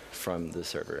fetch from the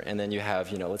server. And then you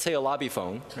have, let's say a lobby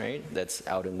phone, right, that's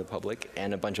out in the public,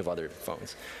 and a bunch of other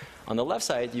phones. On the left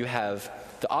side, you have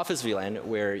the office VLAN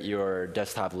where your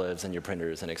desktop lives and your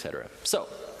printers and et cetera. So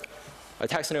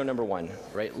attack scenario number 1,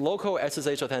 right? Local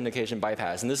SSH authentication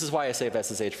bypass, and this is why I save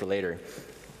SSH for later.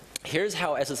 Here's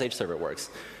how SSH server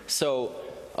works. So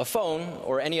a phone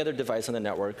or any other device on the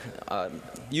network,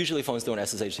 usually phones don't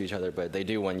SSH to each other, but they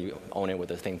do when you own it with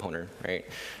a thing pwner, right?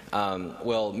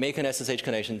 Will make an SSH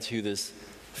connection to this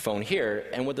phone here,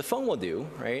 and what the phone will do,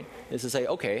 right, is to say,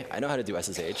 okay, I know how to do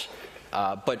SSH,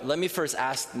 but let me first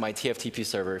ask my TFTP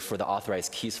server for the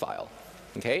authorized keys file.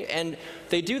 Okay? And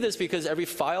they do this because every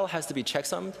file has to be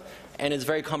checksummed, and it's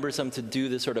very cumbersome to do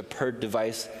this sort of per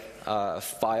device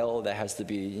file that has to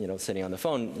be sitting on the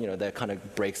phone. That kind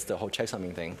of breaks the whole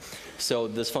checksumming thing. So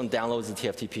this phone downloads the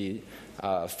TFTP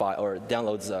file, or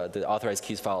downloads the authorized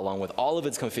keys file along with all of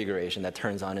its configuration that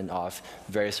turns on and off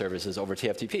various services over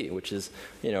TFTP, which is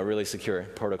a really secure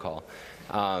protocol.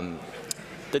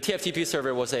 The TFTP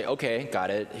server will say, okay, got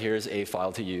it, here's a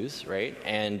file to use, right?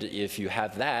 And if you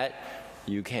have that,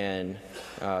 you can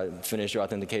finish your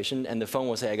authentication, and the phone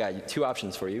will say, I got 2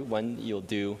 options for you. One, you'll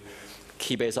do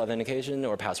key-based authentication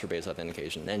or password-based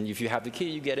authentication. And if you have the key,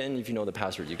 you get in. If you know the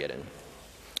password, you get in.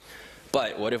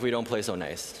 But what if we don't play so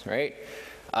nice, right?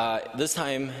 This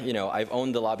time, I've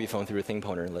owned the lobby phone through a thing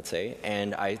pointer, let's say,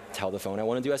 and I tell the phone I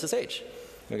want to do SSH.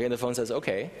 Okay, the phone says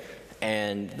okay,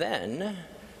 and then,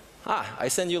 I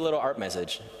send you a little ARP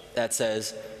message that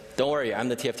says, don't worry, I'm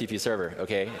the TFTP server,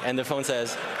 okay? And the phone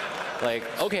says, like,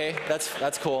 okay,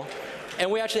 that's cool. And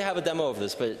we actually have a demo of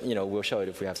this, but we'll show it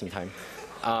if we have some time.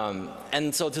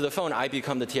 And so to the phone, I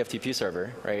become the TFTP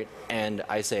server, right? And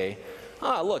I say,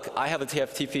 look, I have a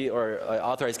TFTP or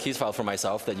authorized keys file for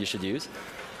myself that you should use.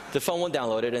 The phone will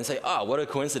download it and say, what a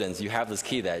coincidence, you have this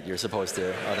key that you're supposed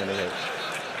to authenticate.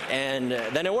 And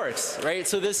then it works, right?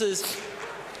 So this is,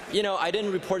 I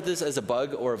didn't report this as a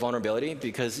bug or a vulnerability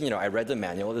because, I read the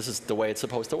manual. This is the way it's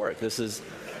supposed to work. This is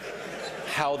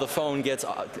how the phone gets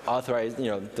authorized,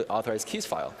 the authorized keys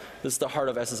file. This is the heart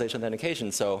of SSH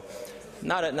authentication. So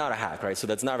not a hack, right? So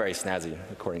that's not very snazzy,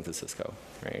 according to Cisco,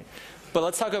 right? But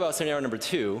let's talk about scenario number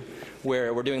 2,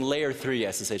 where we're doing layer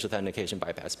 3 SSH authentication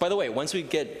bypass. By the way, once we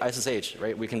get SSH,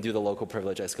 right, we can do the local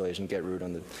privilege escalation, get root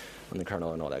on the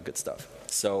kernel and all that good stuff.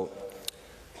 So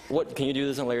can you do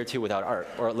this on layer 2 without ARP,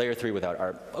 or layer 3 without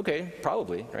ARP? Okay,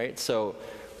 probably, right? So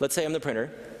let's say I'm the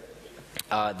printer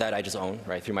that I just own,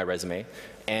 right, through my resume,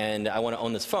 and I want to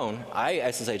own this phone. I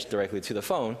SSH directly to the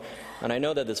phone, and I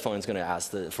know that this phone is going to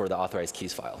ask for the authorized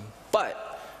keys file. But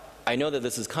I know that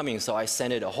this is coming, so I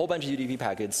send it a whole bunch of UDP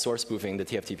packets, source spoofing the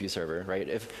TFTP server,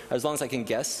 right? As long as I can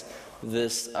guess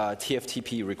this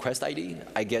TFTP request ID,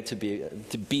 I get to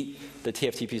beat the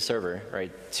TFTP server,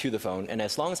 right, to the phone. And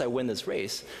as long as I win this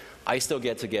race, I still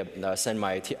get to send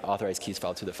my authorized keys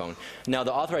file to the phone. Now,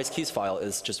 the authorized keys file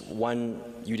is just one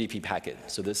UDP packet,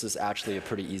 so this is actually a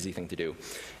pretty easy thing to do.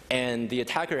 And the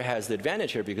attacker has the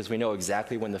advantage here because we know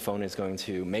exactly when the phone is going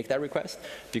to make that request,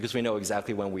 because we know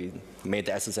exactly when we made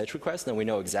the SSH request, and we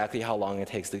know exactly how long it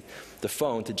takes the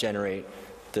phone to generate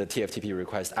the TFTP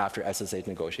request after SSH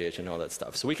negotiation and all that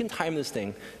stuff. So we can time this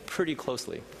thing pretty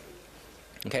closely.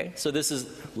 Okay, so this is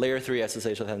layer 3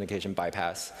 SSH authentication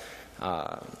bypass.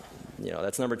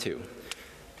 That's number 2.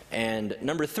 And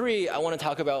number 3, I want to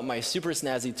talk about my super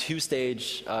snazzy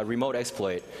 2-stage remote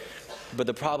exploit. But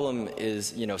the problem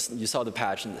is, you saw the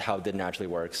patch and how it didn't actually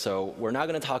work. So we're not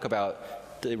going to talk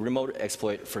about the remote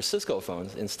exploit for Cisco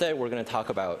phones. Instead, we're going to talk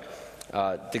about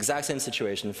the exact same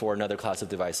situation for another class of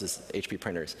devices, HP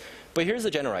printers. But here's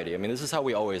the general idea. I mean, this is how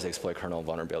we always exploit kernel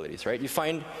vulnerabilities, right? You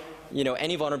find,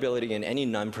 any vulnerability in any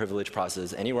non-privileged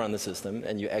process anywhere on the system,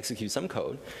 and you execute some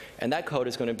code, and that code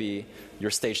is going to be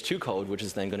your stage 2 code, which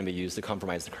is then going to be used to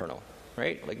compromise the kernel,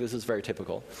 right? Like, this is very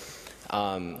typical.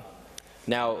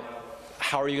 Now,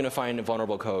 how are you going to find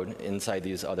vulnerable code inside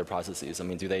these other processes? I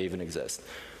mean, do they even exist?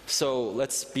 So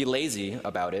let's be lazy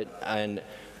about it. And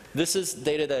this is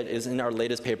data that is in our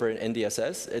latest paper in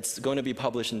NDSS. It's going to be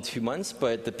published in 2 months,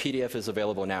 but the PDF is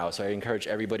available now. So I encourage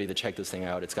everybody to check this thing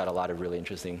out. It's got a lot of really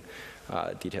interesting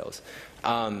details.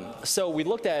 So we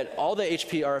looked at all the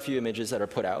HP RFU images that are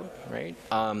put out, right?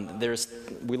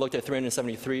 We looked at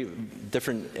 373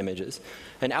 different images.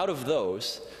 And out of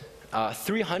those,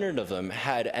 300 of them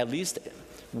had at least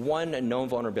one known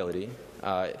vulnerability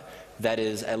that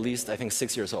is at least, I think,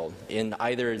 6 years old in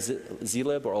either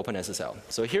zlib or OpenSSL.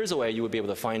 So here's a way you would be able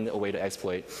to find a way to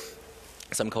exploit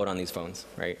some code on these phones,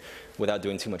 right, without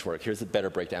doing too much work. Here's a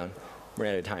better breakdown. We're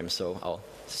out of time, so I'll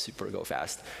super go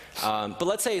fast. But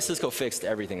let's say Cisco fixed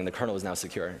everything and the kernel is now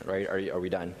secure, right? Are we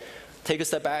done? Take a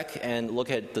step back and look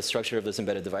at the structure of this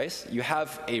embedded device. You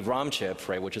have a ROM chip,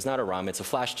 right, which is not a ROM, it's a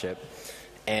flash chip.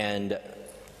 And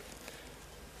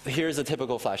here's a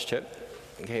typical flash chip.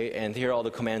 Okay, and here are all the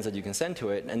commands that you can send to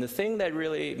it. And the thing that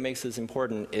really makes this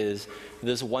important is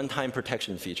this one-time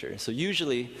protection feature. So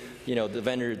usually, the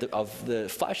vendor of the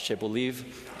flash chip will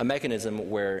leave a mechanism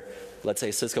where, let's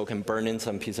say, Cisco can burn in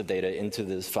some piece of data into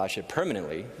this flash chip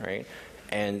permanently, right?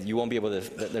 And you won't be able to,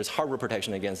 there's hardware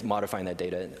protection against modifying that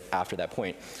data after that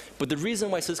point. But the reason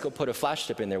why Cisco put a flash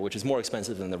chip in there, which is more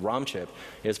expensive than the ROM chip,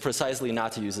 is precisely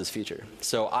not to use this feature.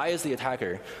 So I, as the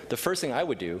attacker, the first thing I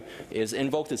would do is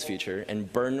invoke this feature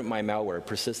and burn my malware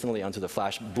persistently onto the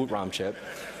flash boot ROM chip.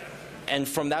 And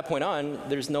from that point on,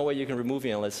 there's no way you can remove it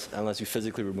unless you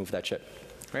physically remove that chip.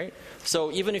 Right?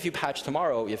 So even if you patch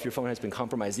tomorrow, if your phone has been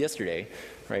compromised yesterday,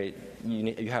 right,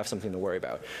 you have something to worry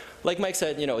about. Like Mike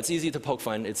said, it's easy to poke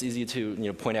fun. It's easy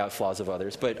to point out flaws of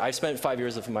others. But I've spent 5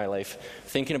 years of my life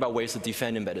thinking about ways to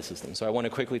defend embedded systems. So I want to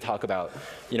quickly talk about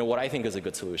what I think is a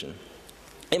good solution.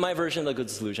 In my version of the good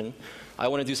solution, I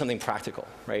want to do something practical,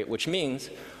 right? Which means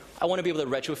I want to be able to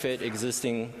retrofit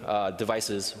existing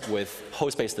devices with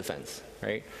host-based defense,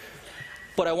 right?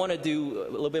 But I want to do a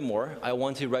little bit more. I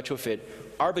want to retrofit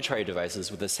arbitrary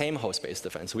devices with the same host-based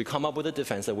defense. So we come up with a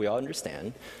defense that we all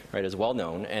understand, right, is well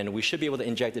known, and we should be able to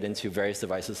inject it into various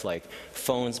devices like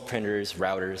phones, printers,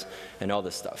 routers, and all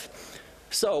this stuff.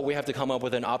 So we have to come up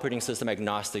with an operating system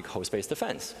agnostic host-based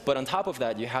defense. But on top of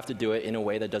that, you have to do it in a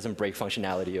way that doesn't break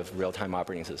functionality of real-time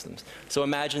operating systems. So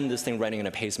imagine this thing running in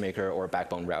a pacemaker or a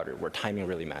backbone router where timing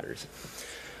really matters.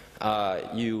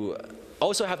 You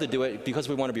also have to do it, because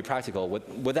we want to be practical,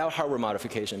 without hardware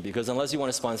modification, because unless you want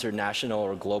to sponsor national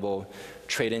or global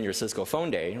trade in your Cisco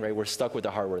phone day, right, we're stuck with the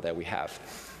hardware that we have.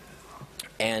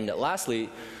 And lastly,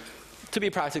 to be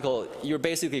practical, you're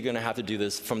basically going to have to do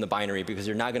this from the binary, because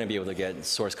you're not going to be able to get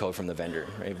source code from the vendor.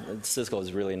 Right? Cisco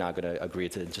is really not going to agree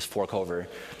to just fork over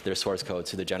their source code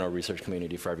to the general research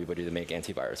community for everybody to make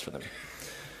antivirus for them.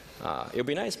 It would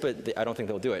be nice, but I don't think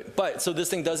they'll do it. But so this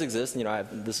thing does exist. You know,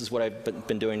 this is what I've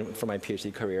been doing for my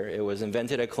PhD career. It was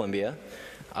invented at Columbia,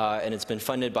 and it's been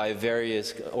funded by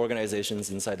various organizations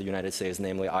inside the United States,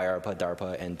 namely IARPA,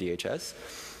 DARPA, and DHS.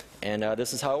 And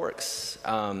this is how it works.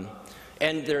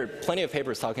 And there are plenty of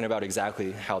papers talking about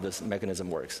exactly how this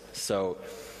mechanism works. So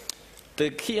the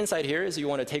key insight here is you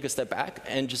want to take a step back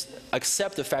and just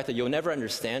accept the fact that you'll never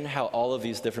understand how all of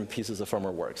these different pieces of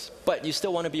firmware works. But you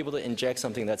still want to be able to inject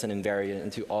something that's an invariant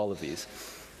into all of these.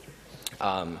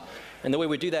 And the way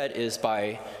we do that is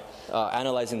by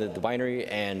analyzing the binary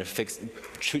and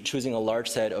choosing a large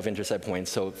set of intercept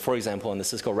points. So for example, in the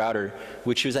Cisco router,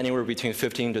 we choose anywhere between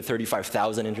 15 to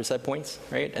 35,000 intercept points,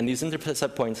 right? And these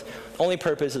intercept points' only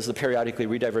purpose is to periodically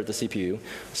redivert the CPU,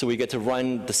 so we get to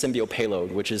run the symbiote payload,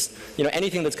 which is, you know,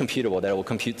 anything that's computable that will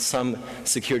compute some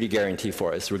security guarantee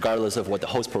for us, regardless of what the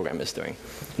host program is doing.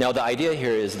 Now, the idea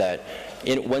here is that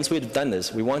once we've done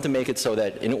this, we want to make it so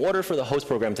that in order for the host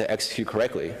program to execute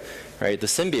correctly, right, the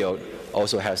symbiote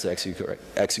also has to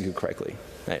execute correctly.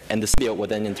 Right? And the symbiote will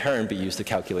then in turn be used to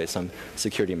calculate some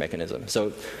security mechanism.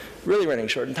 So really running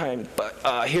short in time,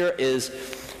 but here is,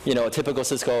 you know, a typical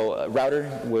Cisco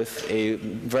router with a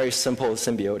very simple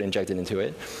symbiote injected into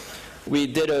it. We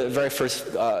did a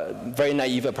very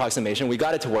naive approximation. We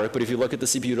got it to work, but if you look at the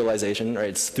CPU utilization, right,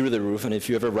 it's through the roof. And if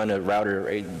you ever run a router,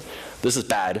 right, this is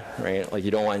bad, right? Like, you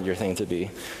don't want your thing to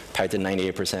be packed at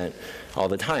 98% all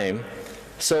the time.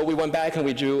 So we went back and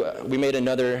we made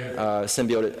another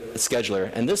symbiote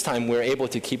scheduler. And this time, we were able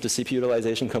to keep the CPU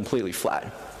utilization completely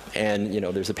flat. And, you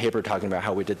know, there's a paper talking about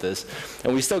how we did this.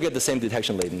 And we still get the same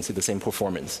detection latency, the same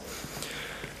performance.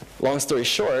 Long story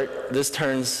short, this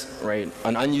turns, right,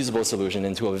 an unusable solution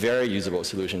into a very usable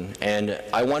solution. And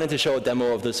I wanted to show a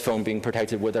demo of this phone being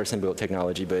protected with our symbiote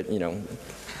technology, but, you know,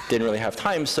 didn't really have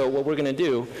time. So what we're going to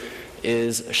do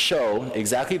is show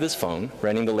exactly this phone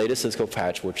running the latest Cisco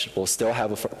patch, which will still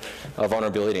have a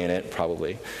vulnerability in it,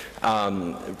 probably,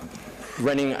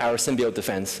 running our symbiote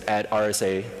defense at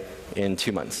RSA in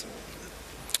 2 months.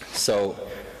 So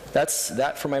that's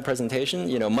that for my presentation.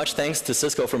 You know, much thanks to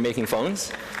Cisco for making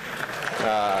phones.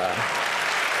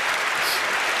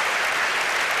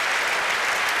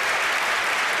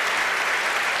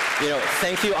 You know,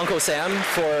 thank you, Uncle Sam,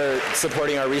 for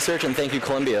supporting our research, and thank you,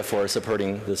 Columbia, for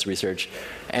supporting this research.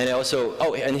 And also,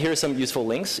 oh, and here's some useful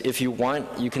links. If you want,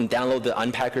 you can download the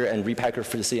unpacker and repacker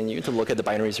for the CNU to look at the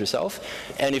binaries yourself.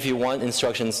 And if you want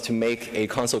instructions to make a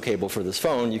console cable for this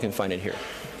phone, you can find it here,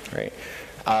 right?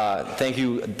 Thank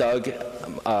you, Doug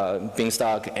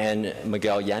Bingstock and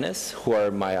Miguel Yanis, who are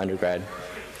my undergrad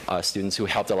students who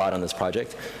helped a lot on this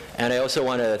project. And I also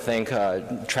want to thank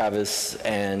Travis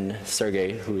and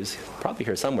Sergey, who's probably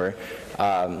here somewhere.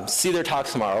 See their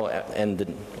talks tomorrow, and the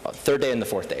third day and the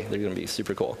fourth day. They're going to be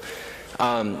super cool.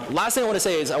 Last thing I want to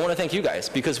say is I want to thank you guys,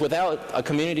 because without a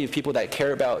community of people that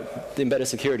care about the embedded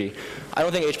security, I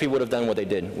don't think HP would have done what they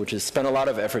did, which is spend a lot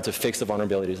of effort to fix the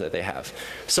vulnerabilities that they have.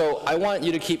 So I want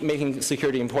you to keep making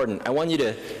security important. I want you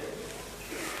to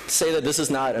say that this is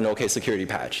not an OK security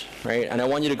patch, right? And I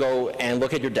want you to go and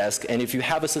look at your desk, and if you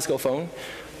have a Cisco phone,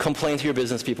 complain to your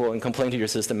business people and complain to your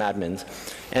system admins.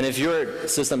 And if your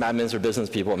system admins or business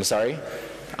people, I'm sorry,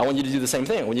 I want you to do the same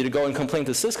thing. I want you to go and complain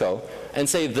to Cisco and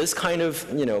say this kind of,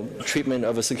 you know, treatment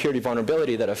of a security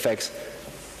vulnerability that affects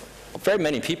very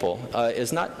many people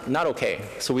is not OK.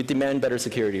 So we demand better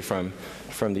security from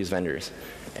these vendors.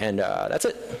 And that's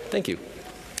it. Thank you.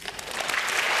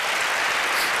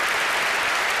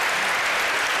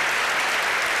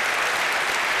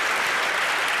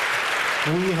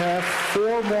 We have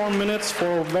 4 more minutes for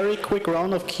a very quick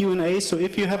round of Q&A. So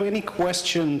if you have any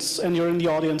questions and you're in the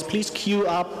audience, please queue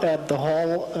up at the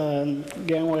hall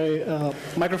gangway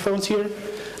microphones here,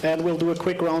 and we'll do a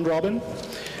quick round robin.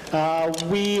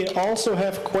 We also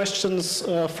have questions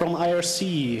from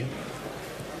IRC.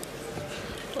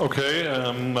 Okay,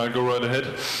 I'll go right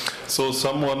ahead. So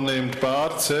someone named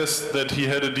Bart says that he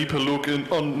had a deeper look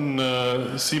on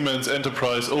Siemens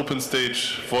Enterprise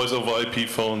OpenStage voice-over IP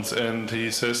phones, and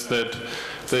he says that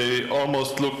they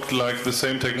almost look like the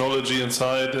same technology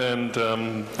inside, and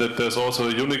that there's also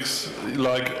a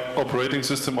Unix-like operating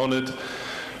system on it.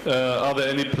 Are there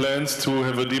any plans to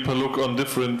have a deeper look on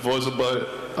different voice-over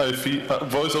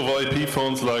IP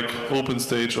phones like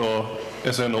OpenStage or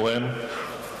SNON?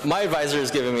 My advisor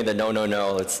is giving me the no,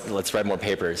 let's write more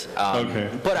papers. Okay.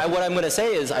 But what I'm going to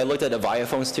say is I looked at Avaya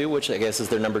phones too, which I guess is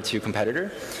their #2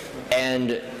 competitor,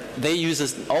 and they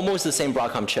use almost the same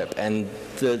Broadcom chip, and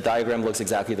the diagram looks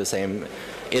exactly the same.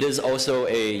 It is also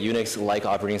a Unix-like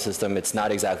operating system. It's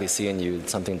not exactly CNU,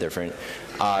 it's something different.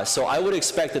 So I would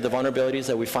expect that the vulnerabilities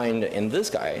that we find in this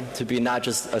guy to be not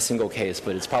just a single case,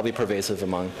 but it's probably pervasive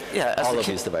among all of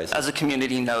these devices. As a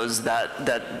community knows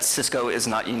that Cisco is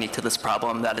not unique to this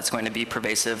problem, that it's going to be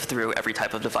pervasive through every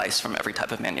type of device from every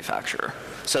type of manufacturer.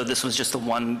 So this was just the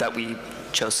one that we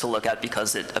chose to look at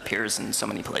because it appears in so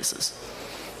many places.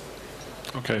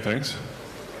 Okay, thanks.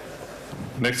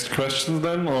 Next question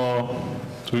then, or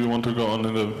do you want to go on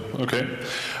in the... Okay.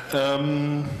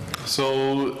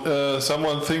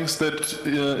 Someone thinks that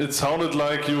it sounded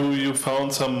like you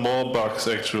found some more bugs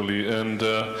actually, and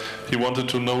he wanted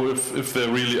to know if there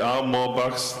really are more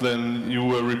bugs than you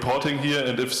were reporting here,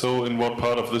 and if so, in what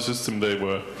part of the system they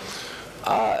were.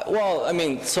 Well, I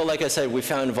mean, so like I said, we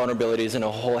found vulnerabilities in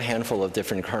a whole handful of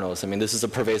different kernels. I mean, this is a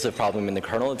pervasive problem in the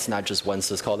kernel. It's not just one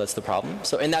syscall that's the problem.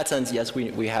 So in that sense, yes,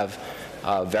 we have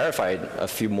verified a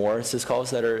few more syscalls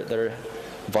that are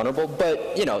vulnerable.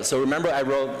 But, you know, so remember I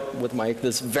wrote with Mike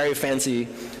this very fancy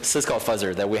syscall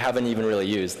fuzzer that we haven't even really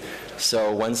used.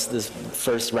 So once this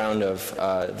first round of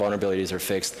vulnerabilities are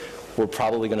fixed, we're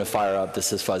probably going to fire up the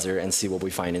sysfuzzer and see what we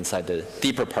find inside the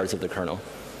deeper parts of the kernel.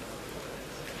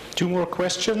 2 more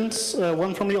questions,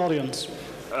 one from the audience.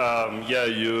 Yeah,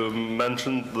 you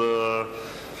mentioned the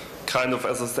kind of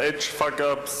SSH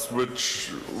fuck-ups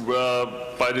which were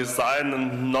by design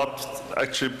and not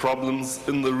actually problems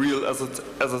in the real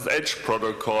SSH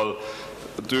protocol.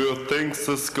 Do you think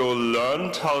Cisco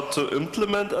learned how to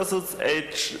implement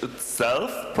SSH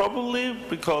itself, probably?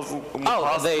 Because in the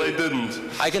past they didn't.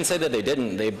 I can say that they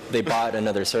didn't. They bought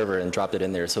another server and dropped it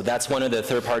in there. So that's one of the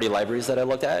third-party libraries that I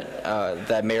looked at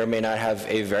that may or may not have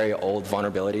a very old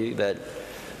vulnerability that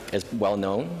is well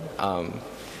known.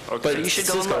 Okay. But you should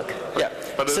go and look. Yeah,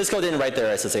 but Cisco didn't write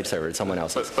their SSH server. It's someone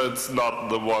else's. But it's not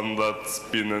the one that's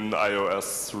been in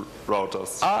iOS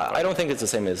routers. I don't think it's the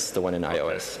same as the one in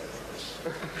iOS.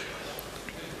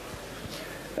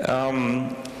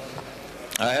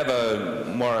 I have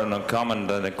more on a comment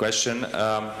than a question.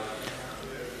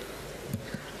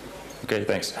 Okay,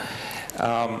 thanks.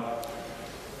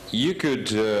 You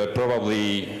could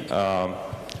probably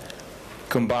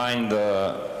combine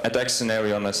the attack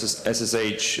scenario on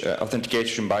SSH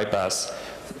authentication bypass,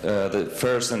 the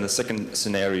first and the second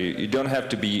scenario. You don't have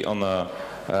to be on a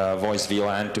voice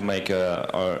VLAN to make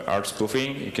ARP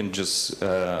spoofing. You can just do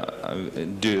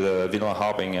the VLAN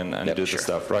hopping and do the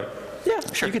stuff, right? Yeah,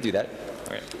 sure. You could do that.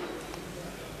 Okay.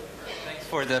 Thanks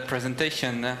for the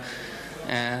presentation.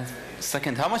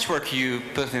 Second, how much work you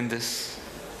put in this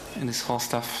whole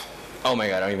stuff? Oh my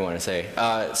God, I don't even want to say.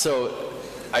 So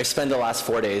I spent the last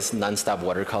 4 days nonstop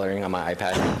watercoloring on my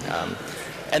iPad.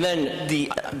 And then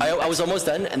I was almost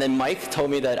done, and then Mike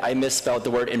told me that I misspelled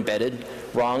the word embedded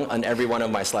wrong on every one of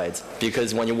my slides,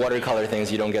 because when you watercolor things,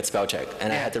 you don't get spell check,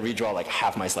 and I had to redraw like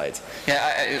half my slides. Yeah,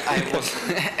 I was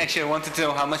actually I wanted to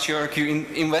know how much work you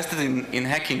invested in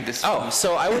hacking this. Oh,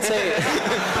 so I would say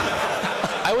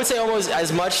I would say almost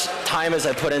as much time as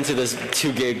I put into this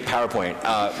 2 gig PowerPoint.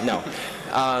 No.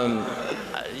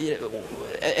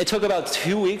 It took about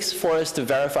 2 weeks for us to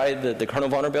verify the kernel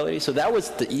vulnerability, so that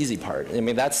was the easy part. I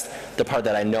mean, that's the part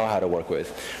that I know how to work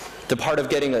with. The part of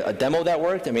getting a demo that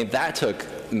worked, I mean, that took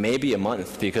maybe a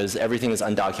month because everything is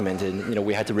undocumented. You know,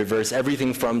 we had to reverse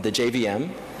everything from the JVM,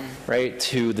 right,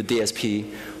 to the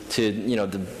DSP, to, you know,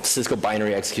 the Cisco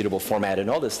binary executable format and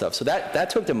all this stuff. So that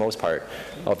took the most part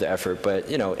of the effort. But,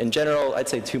 you know, in general, I'd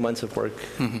say 2 months of work.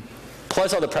 Mm-hmm.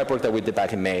 Plus all the prep work that we did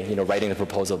back in May. You know, writing the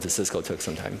proposal to Cisco took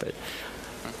some time, but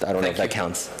I don't know if that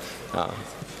counts.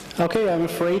 Okay, I'm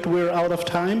afraid we're out of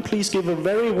time. Please give a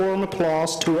very warm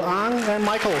applause to Ang and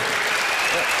Michael.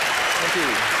 Thank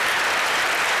you.